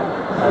say?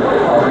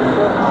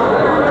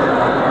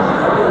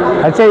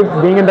 I'd say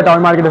being in the toy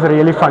market is a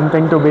really fun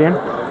thing to be in.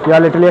 You are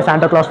literally a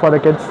Santa Claus for the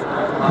kids,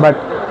 but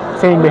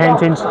staying behind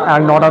scenes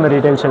and not on the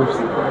retail shelves.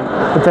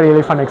 It's a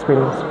really fun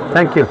experience.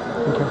 Thank you.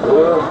 Thank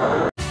you.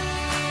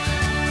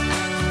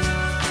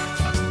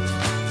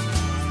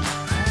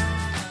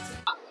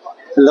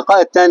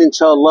 اللقاء الثاني إن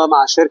شاء الله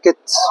مع شركة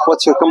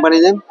What's your company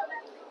name?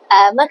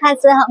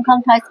 Mercancy Hong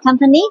Kong Toys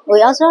Company.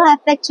 We also have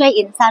factory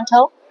in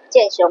Sanzhou,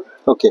 Jianxiong.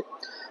 Okay.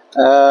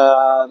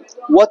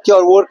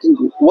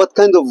 What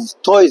kind of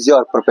toys you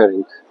are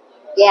preparing?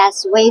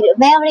 Yes, we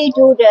mainly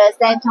do the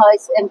sand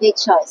toys and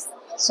beach toys.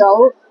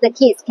 So the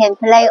kids can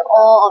play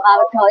all of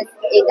our toys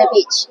in the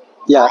beach.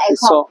 Yeah,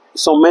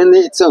 so mainly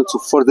it's also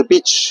for the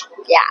beach.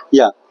 Yeah.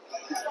 Yeah.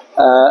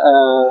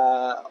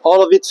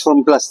 All of it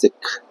from plastic.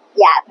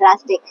 Yeah,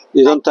 plastic.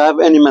 You don't have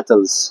any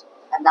metals?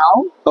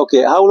 No.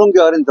 Okay, how long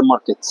you are in the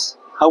market?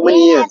 How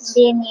many years?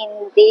 We have been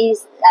in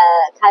these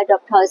kind of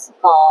toys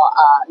for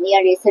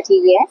nearly 30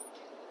 years.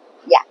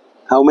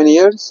 How many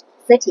years?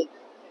 30.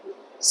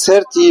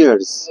 30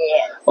 years.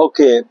 Yes.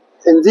 Okay.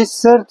 In these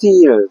 30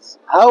 years,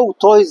 how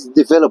toys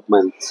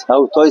development,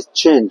 how toys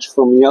change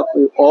from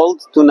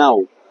old to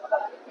now?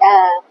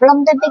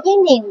 From the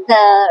beginning,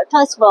 the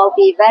toys will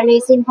be very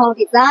simple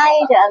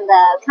design and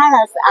the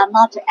colors are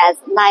not as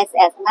nice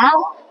as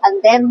now.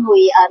 And then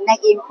we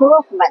make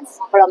improvements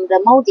from the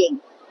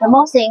molding. The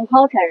most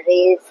important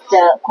is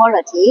the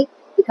quality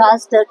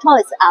because the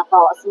toys are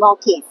for small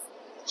kids.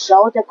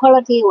 So the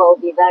quality will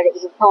be very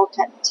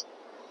important.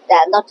 They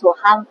are not too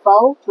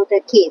harmful to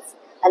the kids.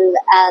 And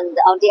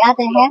on the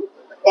other hand,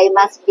 they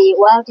must be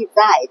well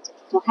designed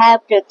to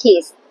help the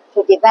kids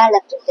to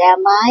develop their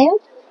mind.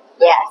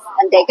 Yes,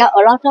 and they got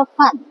a lot of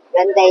fun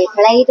when they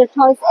play the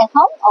toys at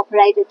home or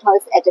play the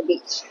toys at the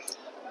beach.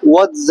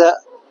 What's the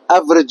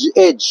average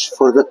age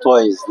for the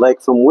toys? Like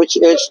from which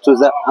age to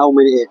the how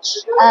many age?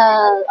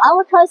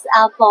 Our toys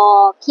are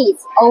for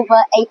kids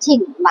over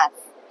 18 months.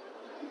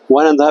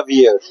 1.5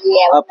 years.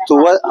 Yeah, Up to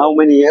what? How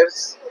many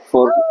years?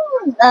 For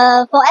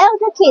For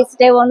elder kids,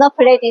 they will not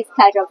play this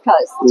kind of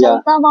toys.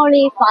 Yeah. So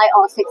normally 5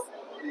 or 6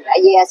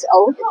 years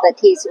old, the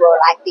kids will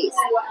like this.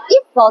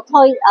 If for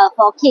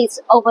for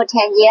kids over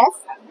 10 years,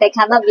 they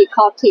cannot be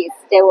called kids.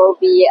 They will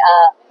be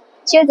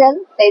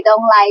children. They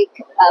don't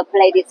like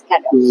play this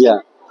kind of. yeah.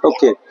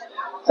 Okay.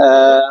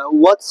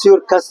 What's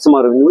your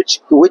customer? In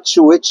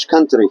which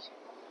country?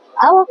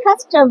 Our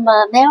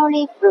customer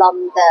mainly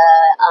from the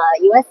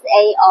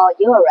USA or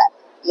Europe.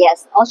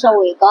 Yes. Also,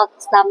 we got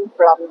some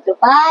from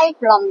Dubai,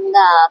 from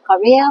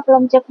Korea,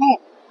 from Japan.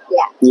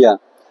 Yeah. Yeah.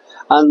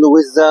 And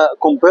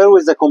compare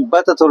with the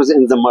competitors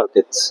in the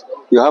market.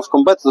 You have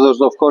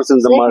competitors, of course, in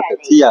the market.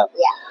 Yeah.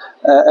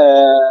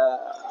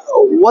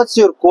 What's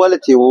your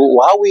quality?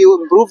 How will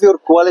you improve your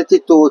quality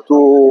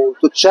to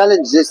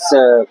challenge these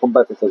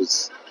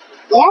competitors?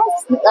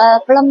 Yes.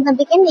 From the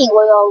beginning,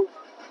 we will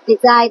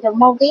design the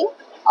molding.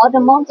 All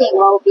the molding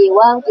will be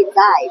well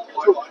designed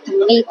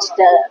to meet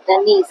the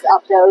needs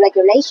of the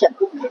regulation.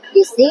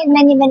 You see,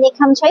 many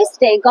countries,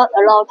 they got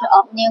a lot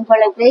of new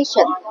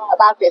regulation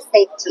about the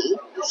safety.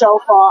 So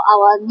for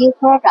our new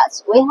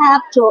products, we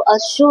have to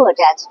assure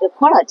that the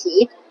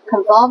quality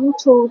conform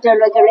to the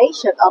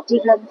regulation of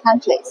different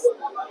countries.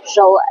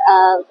 So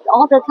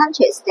all the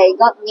countries, they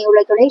got new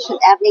regulation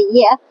every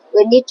year.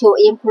 We need to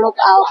improve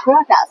our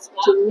products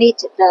to meet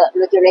the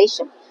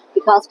regulation,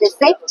 because the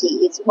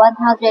safety is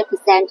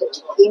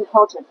 100%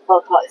 important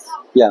for toys.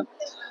 Yeah.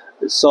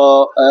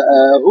 So,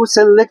 who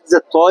selects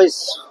the toys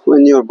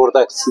in your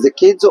products? The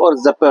kids or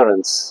the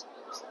parents?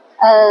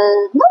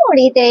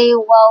 Normally, they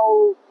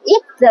will,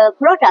 if the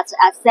products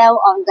are sold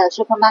on the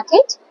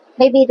supermarket,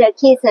 maybe the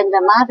kids and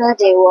the mother,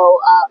 they will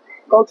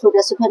go to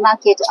the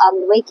supermarket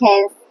on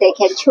weekends. They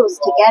can choose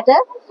together.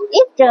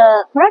 If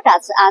the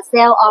products are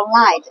sold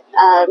online,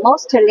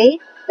 mostly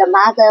the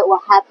mother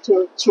will have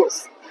to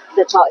choose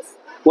the toys.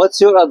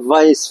 What's your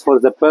advice for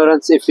the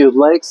parents if you'd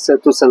like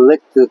to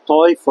select the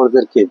toy for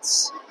their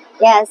kids?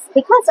 Yes,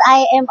 because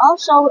I am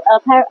also a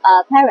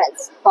parent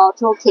for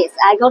 2 kids.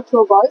 I got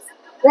 2 boys.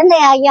 When they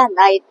are young,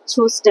 I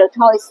choose the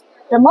toys.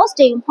 The most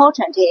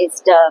important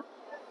is the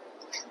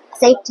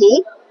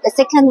safety. The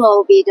second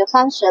will be the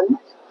function.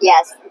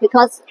 Yes,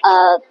 because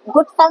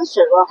good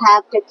function will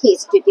help the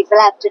kids to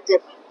develop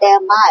their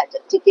mind,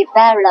 to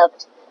develop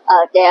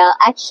their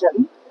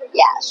action.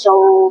 Yeah,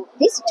 so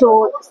these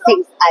 2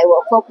 things I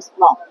will focus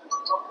more.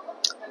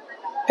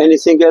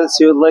 Anything else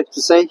you'd like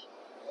to say?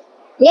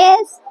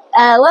 Yes,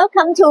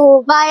 welcome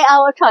to buy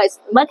our toys,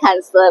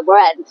 Mercan's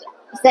brand,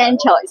 Zen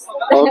Choice.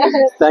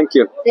 Okay, thank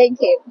you. Thank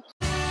you.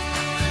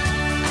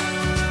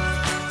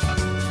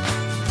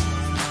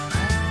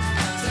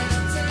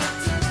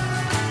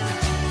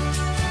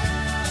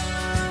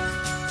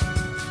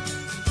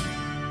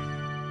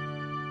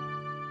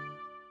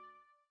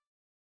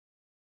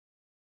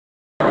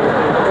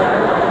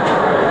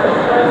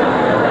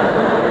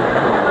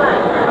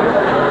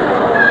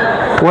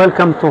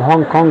 Welcome to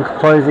Hong Kong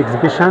Toys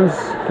Exhibitions.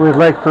 We'd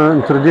like to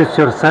introduce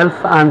yourself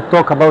and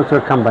talk about your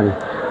company.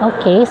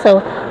 Okay,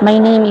 so my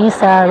name is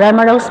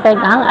Rema Rose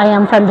Peg-ang. I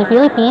am from the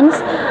Philippines.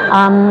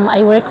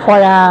 I work for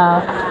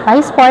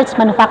Rai Sports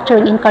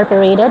Manufacturing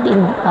Incorporated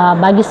in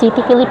Baguio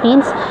City,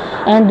 Philippines.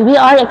 And we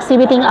are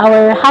exhibiting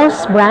our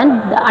house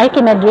brand, the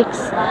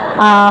Archimedrix,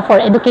 for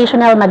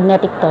educational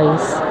magnetic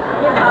toys.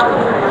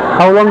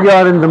 How long you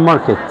are in the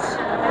market?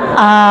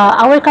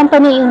 Our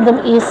company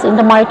is in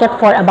the market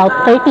for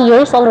about 30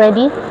 years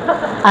already.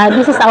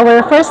 This is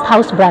our first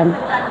house brand.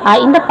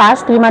 In the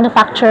past, we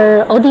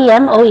manufacture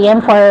ODM,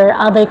 OEM for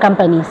other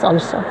companies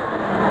also.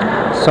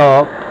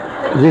 So,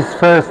 this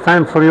first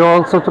time for you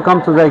also to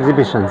come to the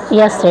exhibitions?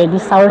 Yes, sir.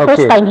 This is our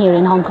first time here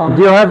in Hong Kong.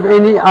 Do you have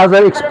any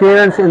other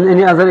experience in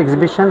any other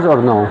exhibitions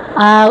or no?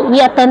 We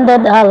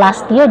attended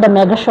last year the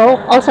Mega Show,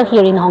 also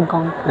here in Hong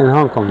Kong. In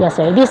Hong Kong? Yes,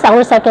 sir. This is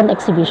our second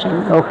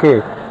exhibition.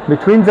 Okay.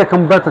 Between the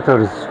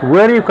competitors,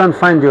 where you can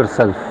find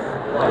yourself?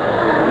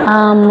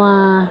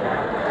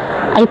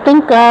 I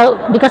think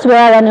because we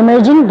are an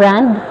emerging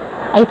brand,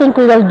 I think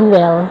we will do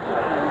well.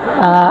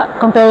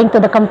 comparing to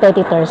the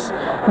competitors,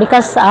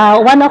 because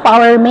one of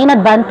our main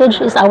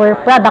advantage is our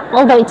product.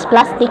 Although it's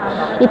plastic,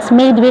 it's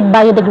made with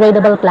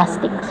biodegradable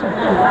plastic. So.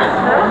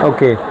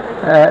 Okay,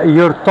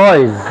 your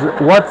toys,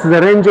 what's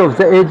the range of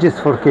the ages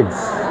for kids?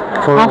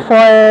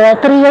 For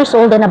 3 years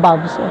old and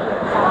above. So.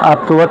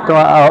 Up to what?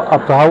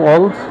 Up to how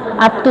old?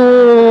 Up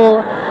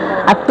to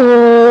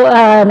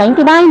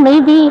 99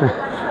 maybe.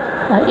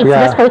 It's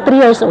just for 3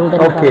 years old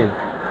and okay.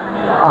 above.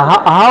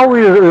 How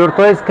your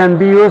toys can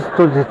be used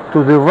to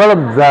develop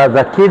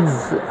the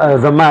kids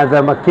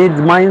the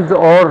kids' minds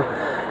or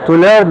to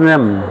learn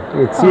them?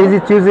 It's easy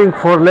to using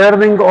for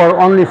learning or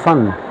only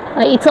fun?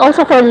 It's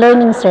also for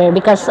learning, sir,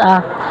 because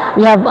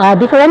we have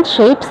different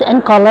shapes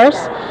and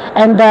colors,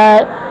 and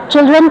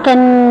children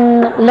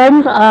can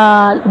learn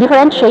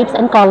different shapes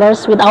and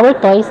colors with our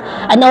toys,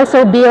 and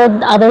also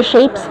build other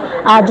shapes,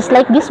 just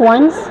like these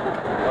ones.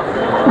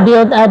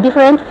 Build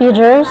different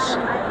figures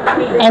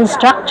and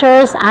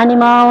structures,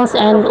 animals,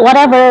 and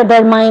whatever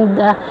their mind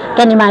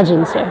can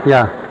imagine, sir.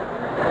 Yeah.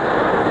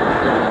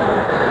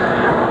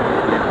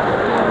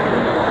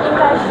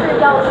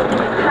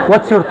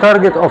 What's your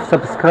target of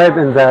subscribe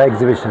in the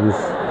exhibitions?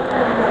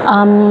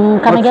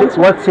 Come again, sir?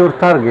 What's your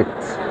target?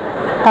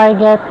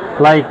 Target?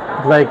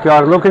 Like you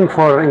are looking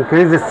for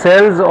increased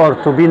sales or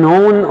to be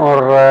known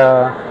or?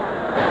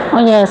 Oh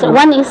yes,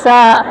 one is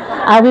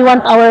we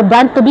want our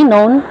brand to be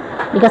known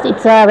because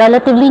it's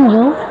relatively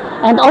new,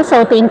 and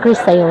also to increase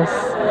sales.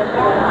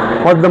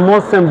 What's the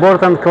most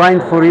important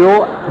client for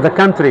you? The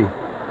country?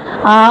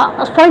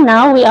 For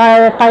now, we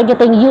are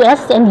targeting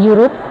US and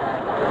Europe,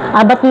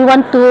 but we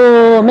want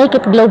to make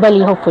it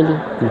globally, hopefully.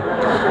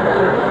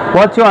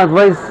 What you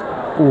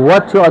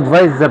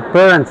advise the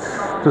parents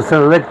to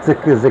select the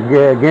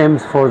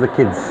games for the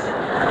kids?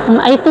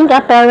 I think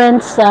our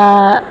parents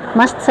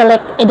must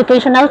select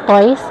educational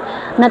toys,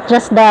 not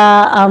just the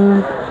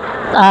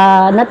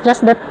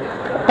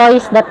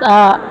toys that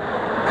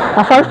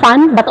for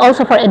fun, but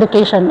also for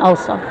education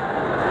also.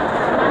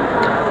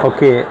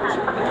 Okay,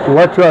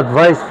 what you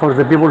advise for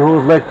the people who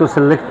would like to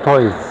select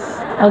toys?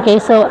 Okay,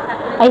 so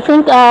I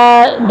think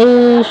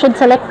they should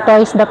select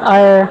toys that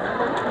are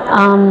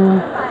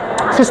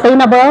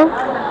sustainable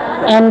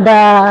and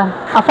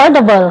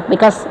affordable,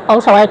 because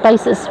also our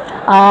toys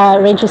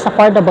range is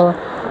affordable,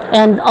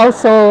 and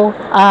also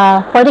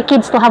for the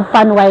kids to have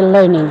fun while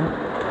learning.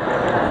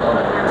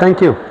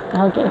 Thank you.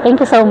 Okay, thank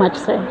you so much,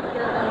 sir.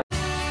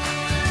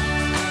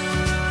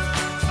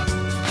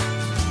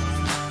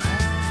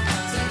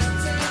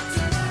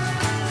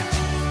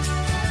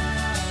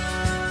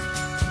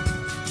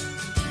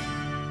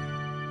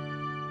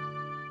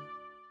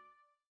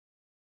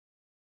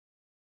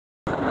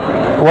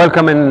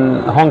 Welcome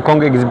in Hong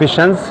Kong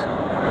exhibitions.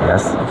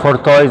 Yes. For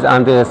toys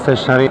and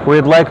stationery.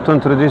 We'd like to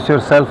introduce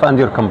yourself and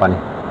your company.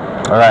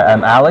 All right,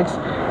 I'm Alex,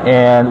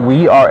 and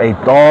we are a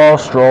doll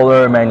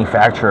stroller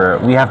manufacturer.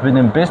 We have been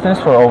in business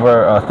for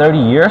over 30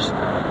 years,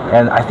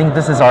 and I think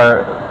this is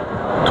our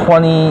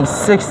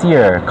 26th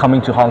year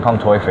coming to Hong Kong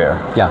Toy Fair.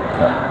 Yeah.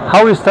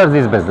 How you start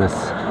this business?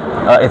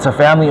 It's a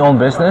family-owned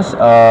business.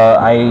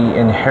 I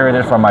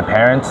inherited from my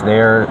parents.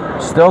 They're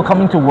still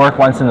coming to work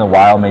once in a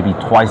while, maybe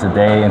twice a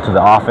day into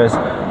the office,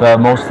 but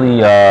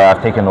mostly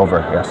I've taken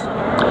over, yes.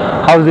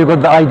 How did you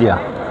get the idea?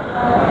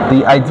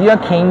 The idea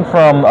came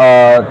from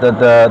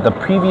the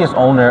previous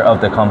owner of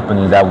the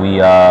company that we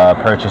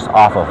purchased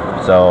off of.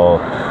 So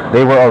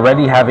they were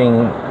already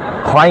having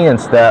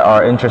clients that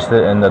are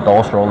interested in the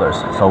doll strollers.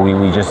 So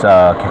we just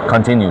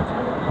continued.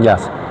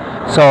 Yes.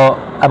 So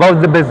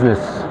about the business,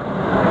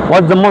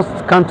 what's the most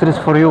countries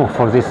for you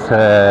for this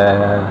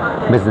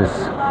business?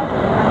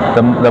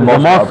 The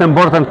most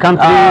important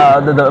country?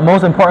 The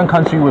most important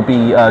country would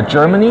be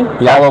Germany,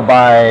 followed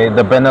by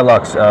the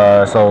Benelux,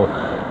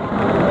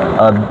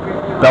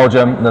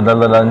 Belgium, the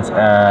Netherlands,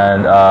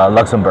 and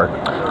Luxembourg.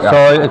 Yeah.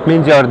 So it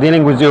means you are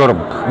dealing with Europe?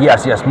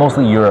 Yes,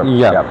 mostly Europe.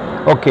 Yeah.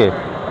 Okay.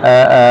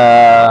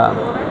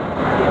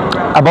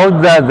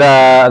 About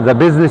the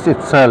business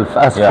itself,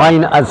 as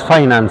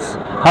finance,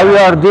 how you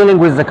are dealing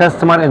with the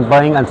customer in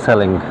buying and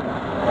selling?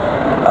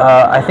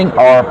 I think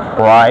our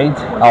pride,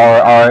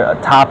 our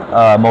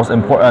top most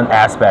important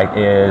aspect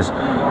is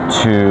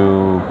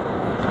to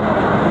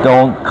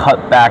don't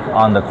cut back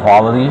on the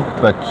quality,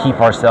 but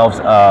keep ourselves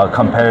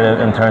competitive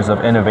in terms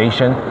of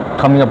innovation,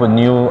 coming up with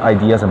new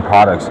ideas and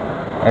products,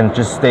 and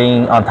just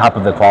staying on top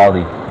of the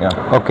quality. Yeah.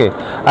 Okay.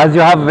 As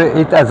you have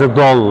it as a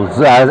dolls,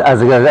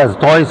 as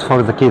toys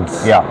for the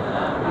kids. Yeah.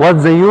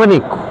 What's the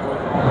unique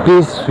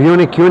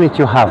unit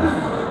you have?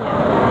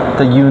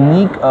 The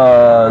unique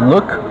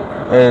look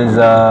is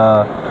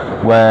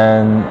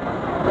when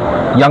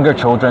younger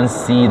children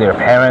see their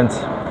parents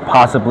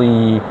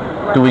possibly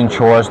doing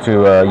chores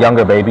to a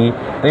younger baby,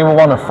 they will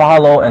want to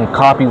follow and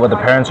copy what the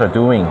parents are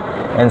doing,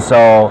 and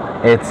so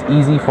it's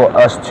easy for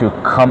us to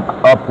come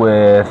up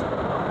with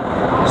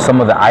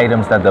some of the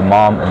items that the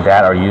mom and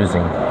dad are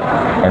using,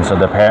 and so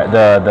the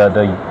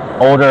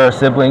older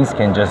siblings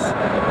can just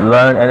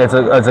learn, and it's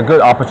a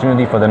good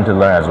opportunity for them to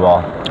learn as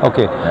well.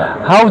 Okay. Yeah.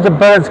 How the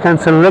parents can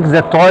select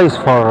the toys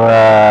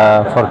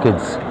for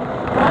kids?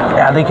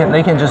 yeah,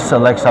 they can just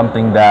select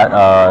something that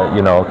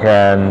you know,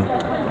 can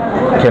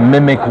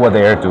mimic what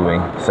they're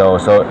doing. So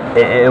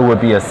it would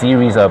be a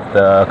series of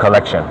the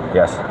collection.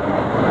 Yes.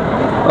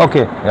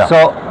 Okay. Yeah.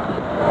 So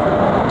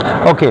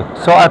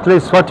at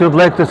least what you'd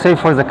like to say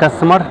for the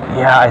customer?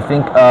 Yeah, I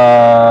think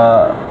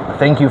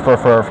thank you for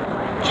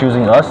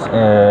choosing us,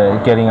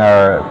 getting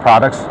our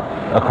products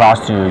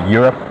across to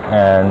Europe,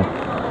 and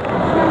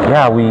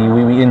yeah,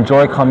 we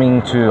enjoy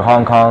coming to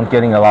Hong Kong,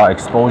 getting a lot of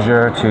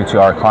exposure to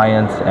our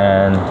clients,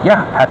 and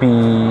yeah,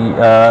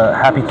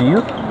 happy to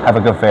you. Have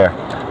a good fair.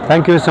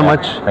 Thank you so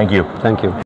much. Thank you. Thank you.